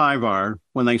top 5 are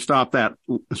when they start that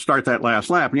last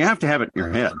lap. And you have to have it in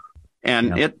your head.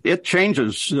 And it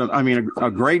changes,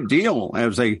 a great deal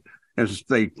as they,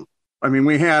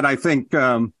 we had, I think,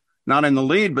 not in the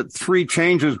lead, but 3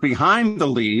 changes behind the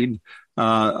lead,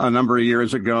 a number of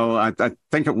years ago. I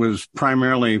think it was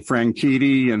primarily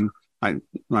Franchitti, and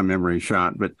my memory's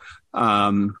shot, but,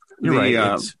 you're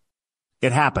right.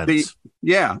 It happens.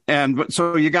 But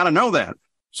so you got to know that.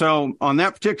 So on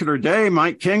that particular day,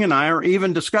 Mike King and I are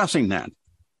even discussing that,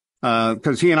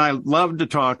 because he and I love to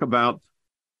talk about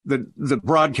the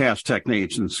broadcast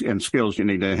techniques and skills you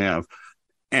need to have.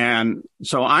 And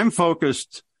so I'm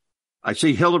focused. I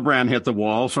see Hildebrand hit the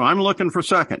wall, so I'm looking for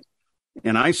second.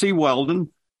 and I see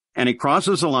Weldon, and he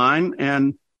crosses the line,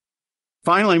 and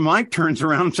finally Mike turns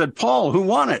around and said, Paul, who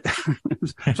won it?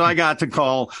 So I got to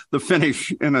call the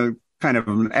finish in a kind of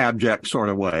an abject sort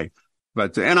of way.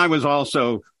 And I was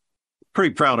also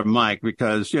pretty proud of Mike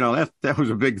because, that was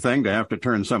a big thing to have to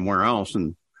turn somewhere else.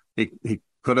 And he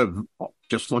could have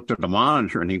just looked at the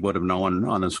monitor and he would have known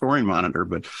on the scoring monitor,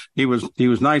 but he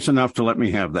was nice enough to let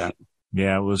me have that.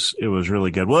 Yeah, it was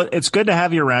really good. Well, it's good to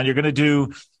have you around. You're going to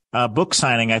do book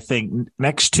signing, I think,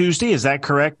 next Tuesday. Is that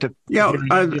correct?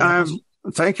 Yeah.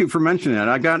 Thank you for mentioning that.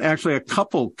 I got actually a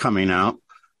couple coming out,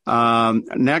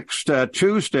 next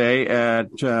Tuesday at,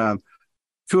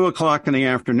 2:00 in the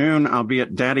afternoon. I'll be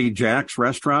at Daddy Jack's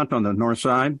restaurant on the north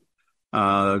side,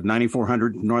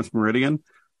 9400 North Meridian.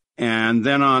 And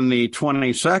then on the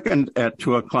 22nd at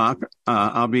 2:00,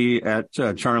 I'll be at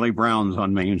Charlie Brown's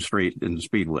on Main Street in the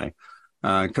Speedway.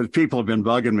 Because people have been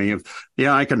bugging me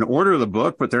I can order the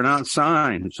book, but they're not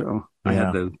signed. So I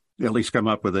had to at least come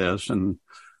up with this. And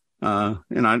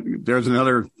there's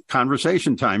another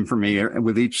conversation time for me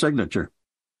with each signature.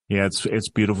 Yeah, it's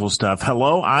beautiful stuff.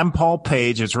 Hello, I'm Paul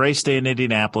Page. It's race day in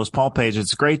Indianapolis. Paul Page,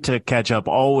 it's great to catch up.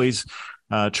 Always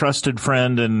trusted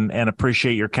friend and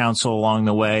appreciate your counsel along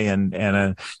the way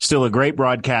and still a great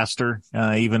broadcaster,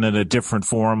 even in a different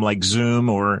forum like Zoom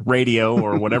or radio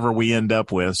or whatever we end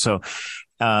up with. So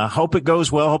hope it goes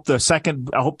well. I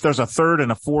hope there's a third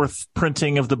and a fourth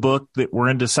printing of the book, that we're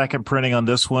into second printing on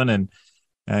this one, and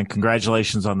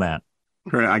congratulations on that.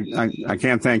 I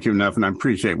can't thank you enough, and I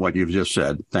appreciate what you've just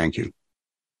said. Thank you.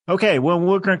 Okay, well,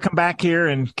 we're going to come back here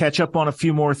and catch up on a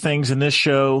few more things in this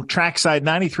show. Trackside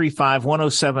 93.5,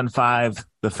 107.5,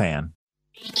 The Fan.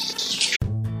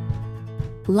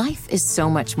 Life is so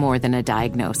much more than a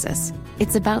diagnosis.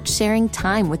 It's about sharing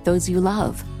time with those you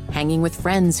love, hanging with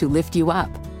friends who lift you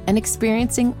up, and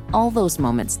experiencing all those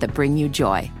moments that bring you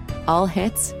joy. All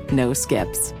hits, no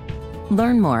skips.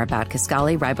 Learn more about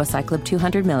Kisqali Ribociclib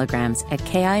 200 milligrams at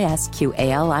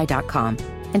KISQALI.com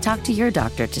and talk to your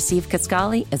doctor to see if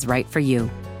Kisqali is right for you.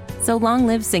 So long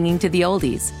live singing to the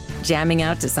oldies, jamming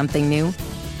out to something new,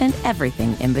 and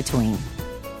everything in between.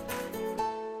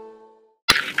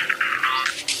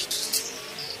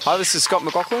 Hi, this is Scott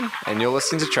McLaughlin, and you're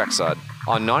listening to Trackside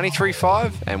on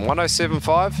 93.5 and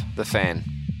 107.5 The Fan.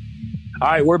 All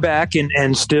right, we're back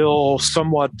and still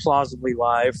somewhat plausibly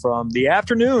live from the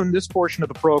afternoon, this portion of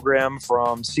the program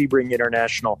from Sebring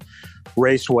International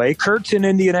Raceway. Curt's in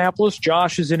Indianapolis.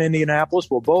 Josh is in Indianapolis.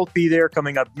 We'll both be there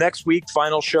coming up next week,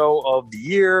 final show of the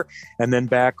year, and then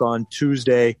back on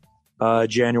Tuesday,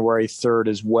 January 3rd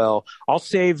as well. I'll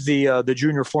save the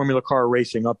junior Formula Car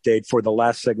racing update for the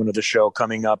last segment of the show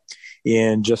coming up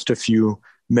in just a few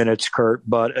minutes, Curt.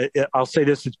 But I'll say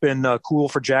this, it's been cool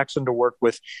for Jackson to work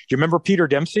with. Do you remember Peter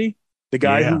Dempsey, the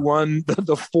guy who won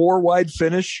the 4-wide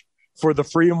finish for the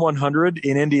Freedom 100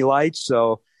 in Indy Lights?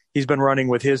 So he's been running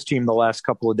with his team the last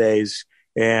couple of days,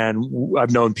 and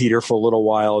I've known Peter for a little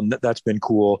while, and that's been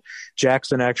cool.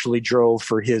 Jackson actually drove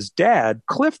for his dad,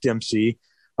 Cliff Dempsey,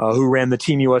 who ran the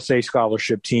Team USA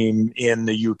scholarship team in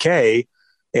the UK,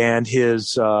 and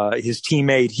his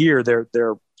teammate here,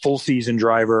 their full season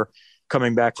driver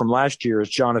coming back from last year, is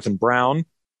Jonathan Brown,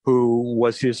 who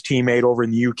was his teammate over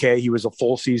in the UK. He was a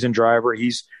full season driver.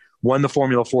 He's won the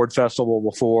Formula Ford Festival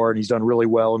before, and he's done really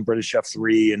well in British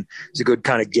F3, and it's a good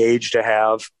kind of gauge to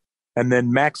have. And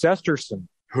then Max Esterson,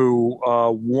 who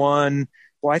won,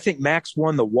 I think Max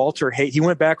won the Walter Hayes. He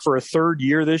went back for a third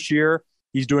year this year.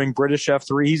 He's doing British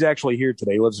F3. He's actually here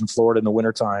today. He lives in Florida in the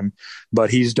wintertime, but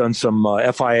he's done some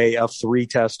FIA F3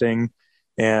 testing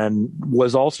and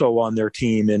was also on their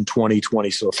team in 2020.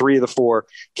 So 3 of the 4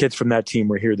 kids from that team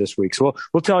were here this week. So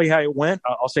we'll tell you how it went.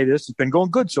 I'll say this, it's been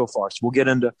going good so far. So we'll get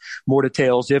into more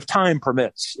details if time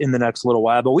permits in the next little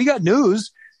while. But we got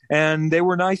news, and they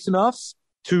were nice enough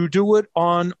to do it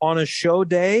on a show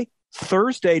day.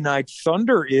 Thursday Night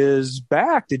Thunder is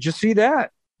back. Did you see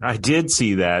that? I did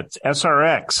see that.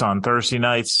 SRX on Thursday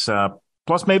nights,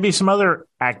 plus maybe some other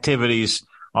activities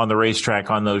on the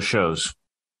racetrack on those shows.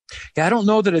 Yeah, I don't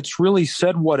know that it's really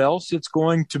said what else it's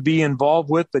going to be involved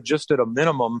with, but just at a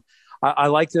minimum, I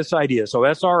like this idea. So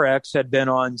SRX had been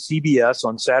on CBS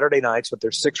on Saturday nights with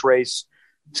their 6-race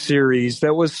series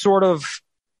that was sort of,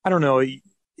 I don't know,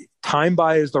 time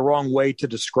buy is the wrong way to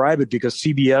describe it because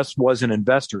CBS was an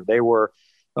investor. They were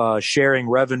sharing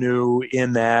revenue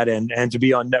in that, and to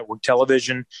be on network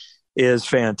television is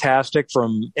fantastic.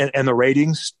 And the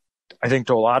ratings, I think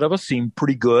to a lot of us, seem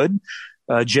pretty good.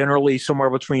 Generally somewhere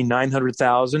between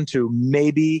 900,000 to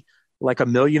maybe like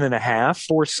 1.5 million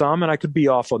for some, and I could be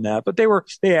off on that, but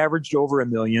they averaged over 1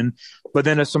 million. But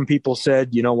then as some people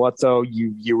said, you know what, though,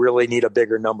 you really need a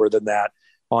bigger number than that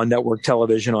on network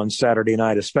television on Saturday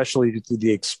night, especially to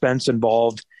the expense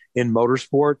involved in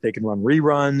motorsport. They can run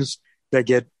reruns that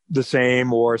get the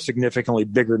same or significantly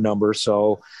bigger number.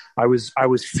 So I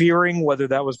was fearing whether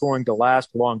that was going to last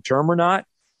long term or not.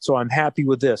 So I'm happy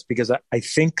with this because I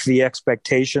think the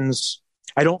expectations,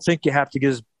 I don't think you have to get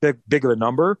as bigger a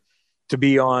number to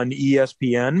be on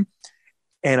ESPN.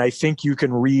 And I think you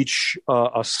can reach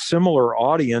a similar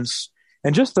audience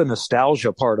and just the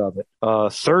nostalgia part of it.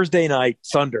 Thursday Night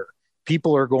Thunder,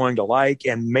 people are going to like,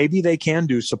 and maybe they can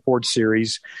do support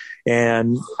series.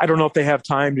 And I don't know if they have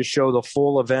time to show the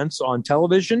full events on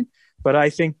television, but I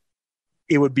think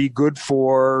it would be good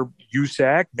for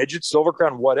USAC, Midget, Silver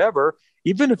Crown, whatever,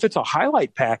 even if it's a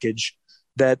highlight package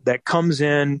that comes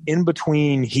in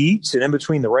between heats and in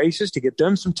between the races to get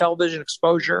them some television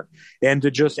exposure and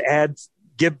to just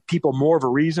give people more of a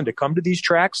reason to come to these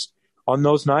tracks on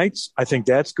those nights. I think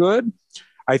that's good.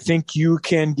 I think you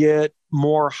can get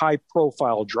more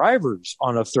high-profile drivers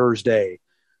on a Thursday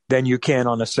than you can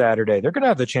on a Saturday. They're going to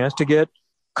have the chance to get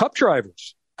Cup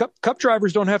drivers. Cup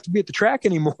drivers don't have to be at the track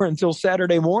anymore until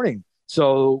Saturday morning.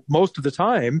 So most of the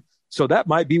time, so that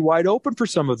might be wide open for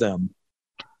some of them.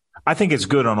 I think it's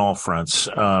good on all fronts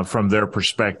from their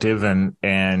perspective. And,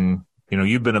 you know,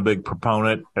 you've been a big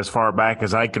proponent as far back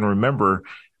as I can remember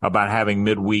about having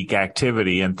midweek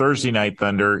activity. And Thursday Night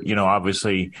Thunder, you know,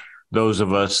 obviously those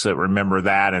of us that remember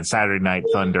that, and Saturday Night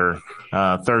Thunder,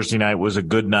 Thursday night was a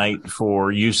good night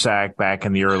for USAC back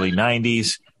in the early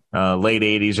 90s, late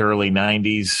 80s, early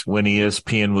 90s, when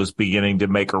ESPN was beginning to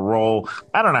make a roll.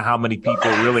 I don't know how many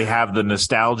people really have the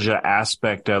nostalgia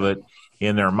aspect of it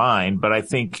in their mind, but I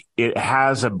think it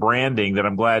has a branding that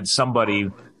I'm glad somebody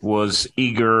was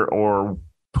eager or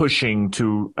pushing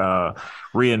to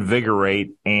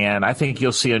reinvigorate, and I think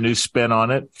you'll see a new spin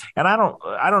on it. And I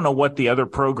don't know what the other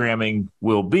programming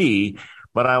will be,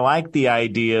 but I like the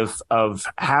idea of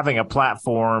having a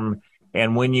platform,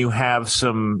 and when you have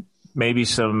maybe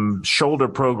some shoulder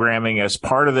programming as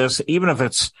part of this, even if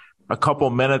it's a couple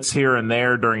minutes here and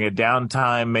there during a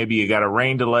downtime, maybe you got a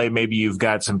rain delay, maybe you've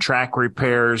got some track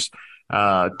repairs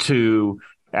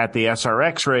at the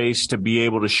SRX race to be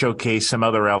able to showcase some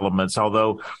other elements.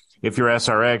 Although if you're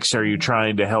SRX, are you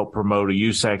trying to help promote a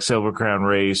USAC Silver Crown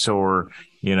race or,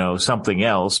 you know, something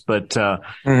else? But, you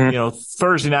know,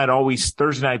 Thursday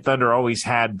Night Thunder always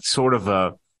had sort of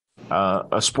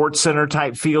a sports center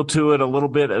type feel to it a little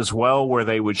bit as well, where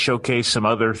they would showcase some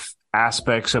other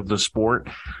aspects of the sport.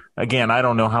 Again, I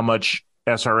don't know how much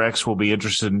SRX will be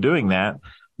interested in doing that,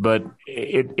 but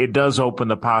it does open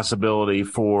the possibility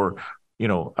for, you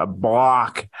know, a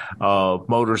block of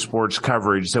motorsports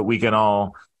coverage that we can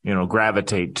all, you know,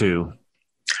 gravitate to.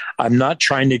 I'm not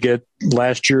trying to get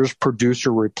last year's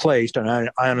producer replaced, and I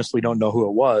honestly don't know who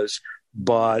it was,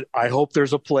 but I hope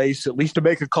there's a place at least to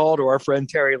make a call to our friend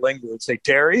Terry Linger and say,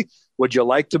 Terry, would you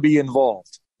like to be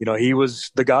involved? You know, he was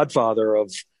the godfather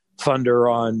of Thunder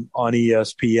on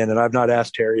ESPN, and I've not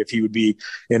asked Terry if he would be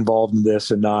involved in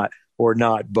this or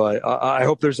not, but I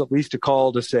hope there's at least a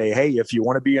call to say, hey, if you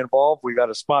want to be involved, we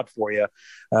got a spot for you,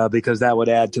 because that would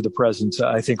add to the presence,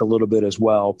 I think, a little bit as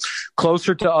well.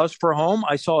 Closer to us for home,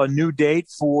 I saw a new date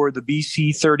for the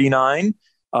BC 39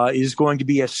 is going to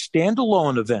be a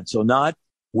standalone event. So not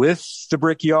with the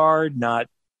Brickyard, not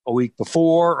a week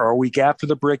before or a week after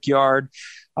the Brickyard.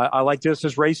 I like this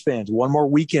as race fans. One more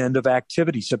weekend of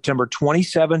activity, September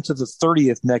 27th to the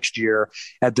 30th next year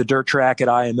at the dirt track at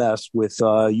IMS with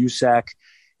USAC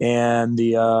and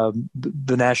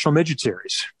the National Midget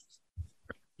Series.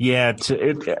 Yeah,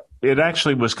 it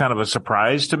actually was kind of a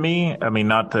surprise to me. I mean,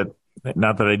 not that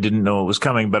I didn't know it was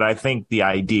coming, but I think the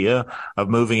idea of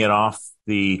moving it off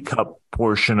the Cup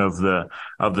portion of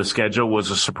the schedule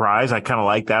was a surprise. I kind of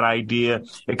like that idea.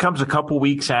 It comes a couple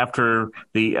weeks after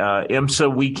the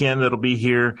IMSA weekend that'll be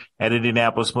here at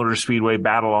Indianapolis Motor Speedway,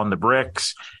 Battle on the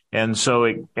Bricks. And so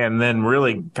and then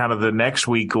really kind of the next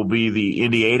week will be the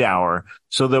Indy 8 Hour.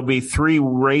 So there'll be 3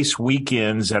 race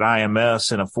weekends at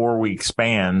IMS in a 4-week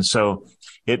span. So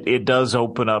it does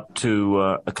open up to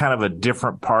a kind of a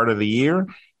different part of the year.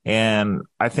 And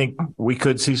I think we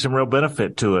could see some real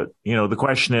benefit to it. You know, the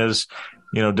question is,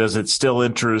 you know, does it still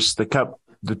interest the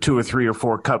 2 or 3 or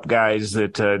 4 Cup guys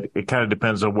that it kind of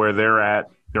depends on where they're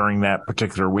at during that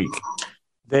particular week.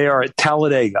 They are at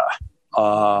Talladega,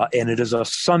 and it is a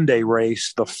Sunday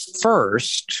race, the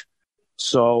first.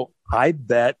 So I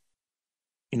bet,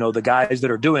 you know, the guys that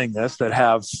are doing this that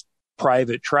have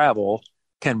private travel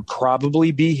can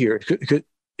probably be here.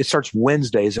 it starts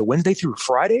Wednesday. Is it Wednesday through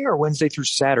Friday or Wednesday through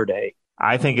Saturday?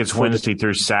 I think it's Wednesday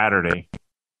through Saturday.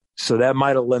 So that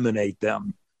might eliminate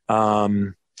them.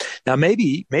 Now,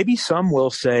 maybe some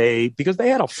will say, because they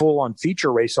had a full-on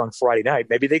feature race on Friday night,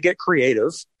 maybe they get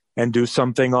creative and do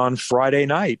something on Friday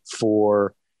night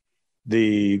for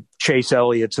the Chase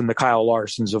Elliott's and the Kyle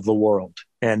Larsons of the world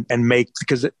and make,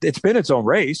 because it's been its own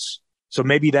race. So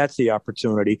maybe that's the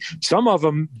opportunity. Some of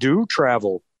them do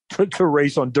travel to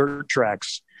race on dirt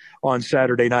tracks on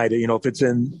Saturday night, if it's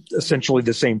in essentially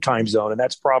the same time zone. And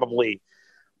that's probably,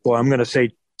 I'm going to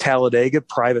say Talladega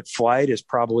private flight is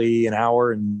probably an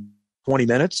hour and 20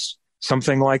 minutes,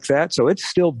 something like that. So it's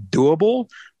still doable,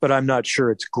 but I'm not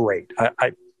sure it's great.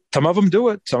 Some of them do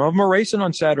it. Some of them are racing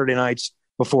on Saturday nights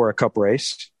before a Cup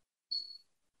race.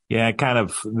 Yeah, kind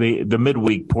of the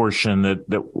midweek portion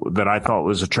that I thought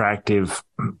was attractive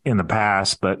in the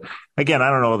past, but again, I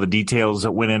don't know all the details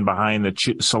that went in behind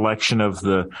the selection of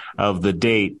the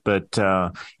date, but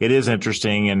it is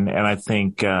interesting and I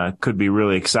think could be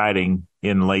really exciting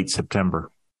in late September.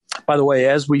 By the way,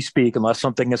 as we speak, unless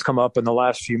something has come up in the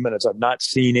last few minutes, I've not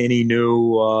seen any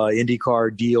new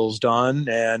IndyCar deals done,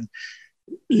 and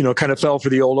kind of fell for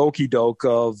the old okey doke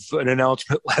of an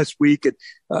announcement last week. It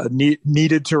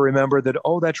needed to remember that,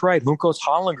 that's right, Juncos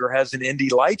Hollinger has an Indy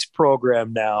Lights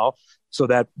program now. So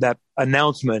that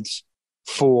announcement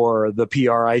for the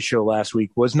PRI show last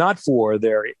week was not for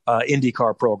their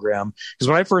IndyCar program. Because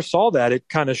when I first saw that, it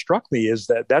kind of struck me is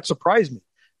that surprised me.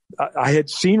 I had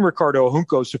seen Ricardo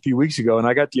Juncos a few weeks ago, and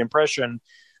I got the impression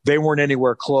they weren't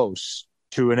anywhere close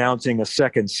to announcing a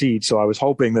second seat. So I was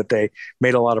hoping that they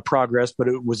made a lot of progress, but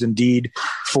it was indeed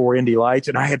for Indy Lights.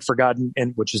 And I had forgotten,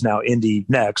 and which is now Indy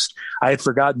Next, I had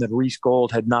forgotten that Reese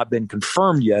Gold had not been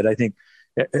confirmed yet. I think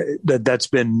that's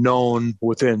been known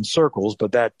within circles,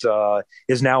 but that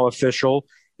is now official.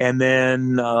 And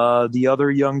then the other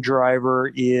young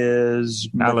driver is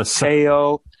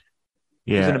Matteo.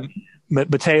 Yeah.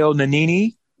 Matteo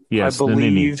Nannini, yes, I believe.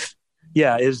 Nannini.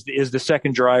 Yeah, is the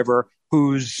second driver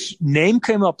whose name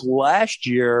came up last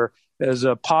year as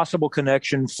a possible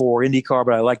connection for IndyCar,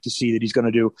 but I like to see that he's going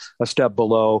to do a step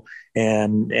below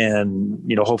and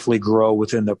hopefully grow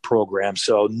within the program.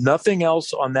 So nothing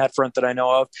else on that front that I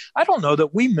know of. I don't know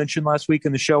that we mentioned last week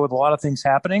in the show with a lot of things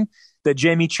happening that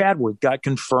Jamie Chadwick got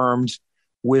confirmed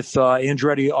with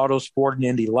Andretti Autosport and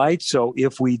Indy Lights. So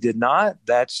if we did not,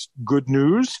 that's good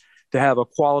news to have a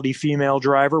quality female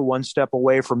driver one step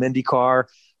away from IndyCar.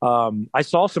 I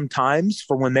saw some times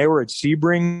from when they were at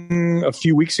Sebring a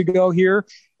few weeks ago here,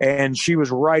 and she was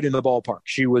right in the ballpark.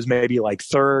 She was maybe like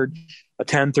third, a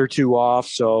 10th or two off.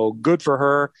 So good for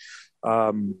her.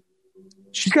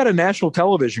 She's got a national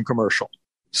television commercial.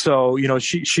 So,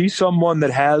 she's someone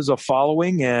that has a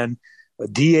following, and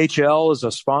DHL is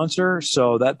a sponsor.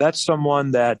 So that's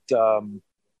someone that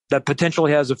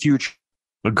potentially has a future.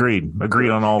 Agreed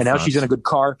on all and now fronts. She's in a good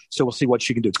car, so we'll see what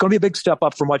she can do. It's going to be a big step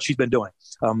up from what she's been doing.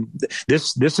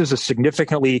 This is a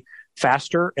significantly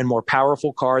faster and more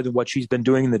powerful car than what she's been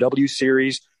doing in the W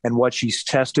Series and what she's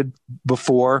tested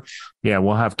before. Yeah,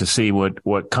 we'll have to see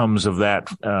what comes of that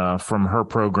from her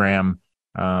program.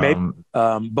 Maybe,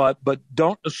 but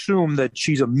don't assume that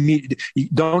she's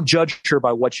don't judge her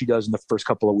by what she does in the first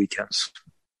couple of weekends.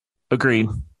 Agreed.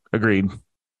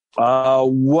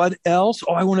 What else?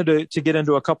 I wanted to get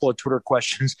into a couple of Twitter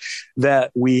questions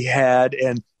that we had,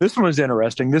 and this one was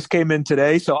interesting. This came in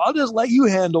today, so I'll just let you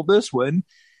handle this one.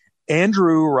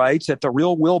 Andrew writes at The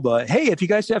Real Wilba, hey, if you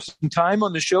guys have some time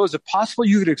on the show, is it possible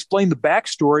you could explain the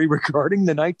backstory regarding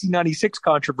the 1996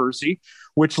 controversy,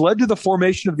 which led to the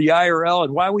formation of the IRL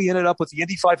and why we ended up with the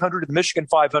Indy 500 and the Michigan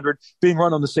 500 being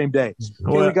run on the same day?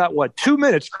 Well, we got 2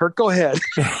 minutes, Curt? Go ahead.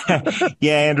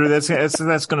 Yeah, Andrew, that's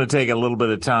going to take a little bit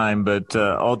of time, but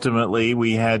ultimately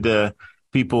we had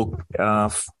people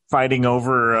fighting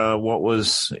over what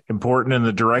was important in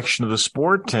the direction of the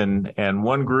sport, and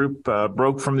one group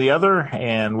broke from the other,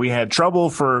 and we had trouble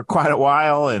for quite a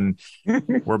while, and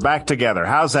we're back together.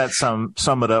 How's that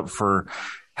sum it up for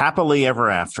happily ever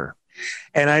after?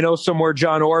 And I know somewhere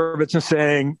John Orbitz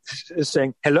is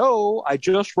saying, hello, I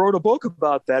just wrote a book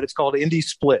about that. It's called Indy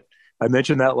Split. I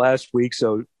mentioned that last week,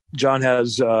 so John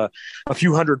has a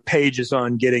few hundred pages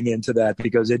on getting into that,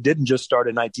 because it didn't just start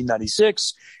in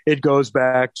 1996. It goes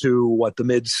back to the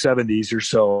mid 70s or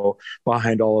so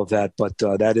behind all of that. But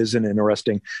that is an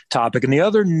interesting topic. And the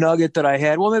other nugget that I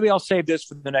had, maybe I'll save this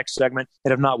for the next segment.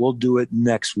 And if not, we'll do it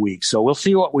next week. So we'll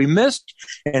see what we missed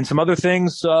and some other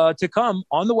things to come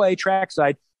on the way.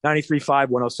 Trackside 93.5,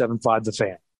 107.5, The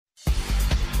Fan.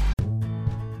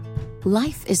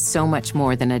 Life is so much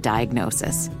more than a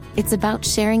diagnosis. It's about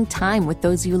sharing time with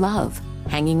those you love,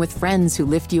 hanging with friends who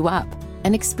lift you up,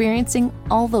 and experiencing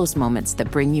all those moments that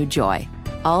bring you joy.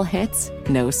 All hits,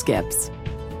 no skips.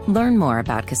 Learn more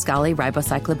about Kisqali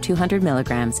Ribociclib 200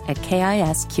 milligrams at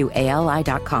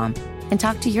KISQALI.com and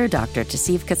talk to your doctor to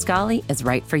see if Kisqali is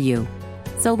right for you.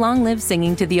 So long live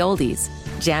singing to the oldies,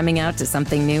 jamming out to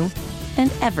something new,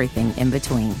 and everything in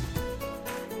between.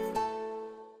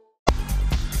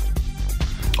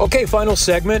 Okay, final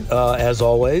segment. As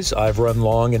always, I've run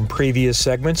long in previous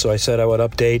segments, so I said I would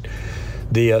update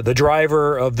the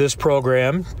driver of this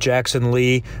program, Jackson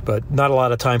Lee, but not a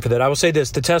lot of time for that. I will say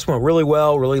this, the test went really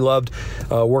well, really loved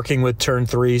working with Turn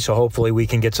 3, so hopefully we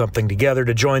can get something together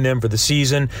to join them for the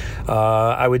season.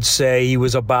 I would say he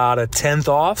was about a tenth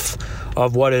off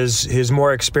of what his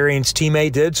more experienced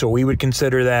teammate did, so we would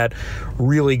consider that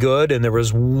really good. And there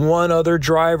was one other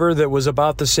driver that was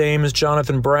about the same as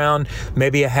Jonathan Brown,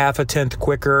 maybe a half a tenth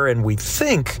quicker, and we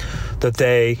think that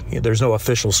there's no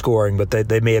official scoring, but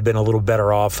they may have been a little better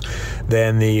off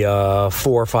than the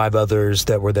 4 or 5 others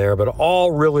that were there, but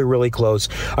all really, really close.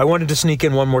 I wanted to sneak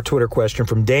in one more Twitter question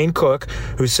from Dane Cook,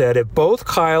 who said, if both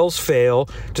Kyles fail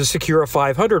to secure a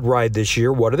 500 ride this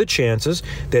year, what are the chances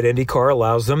that IndyCar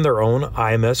allows them their own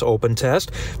IMS Open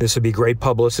test? This would be great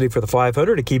publicity for the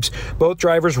 500. It keeps both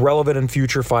drivers relevant in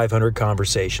future 500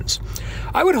 conversations.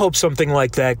 I would hope something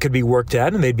like that could be worked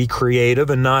out and they'd be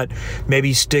creative and not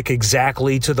maybe stick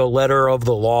exactly to the letter of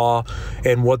the law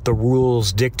and what the rules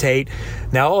dictate.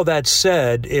 Now, all that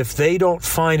said, if they don't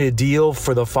find a deal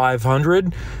for the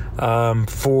 500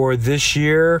 for this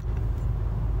year,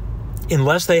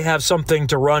 unless they have something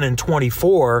to run in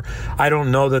 24, I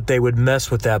don't know that they would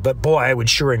mess with that. But boy, I would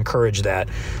sure encourage that,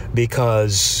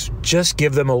 because just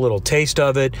give them a little taste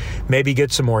of it, maybe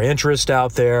get some more interest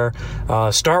out there.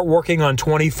 Start working on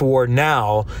 24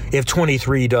 now if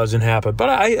 23 doesn't happen. But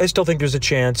I still think there's a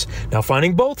chance. Now,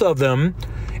 finding both of them,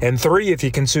 and 3 if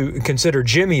you consider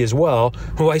Jimmy as well,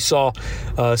 who I saw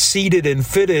seated and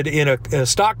fitted in a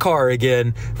stock car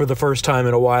again for the first time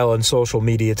in a while on social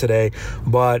media today.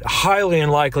 But highly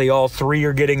unlikely all 3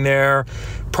 are getting there.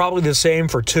 Probably the same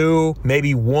for 2.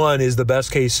 Maybe 1 is the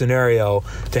best case scenario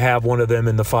to have one of them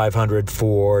in the 500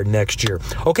 for next year.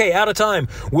 Okay, out of time.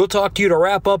 We'll talk to you to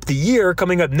wrap up the year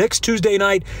coming up next Tuesday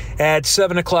night at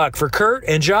 7 o'clock. For Curt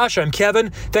and Josh, I'm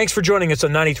Kevin. Thanks for joining us on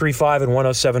 93.5 and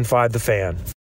 107.5 The Fan.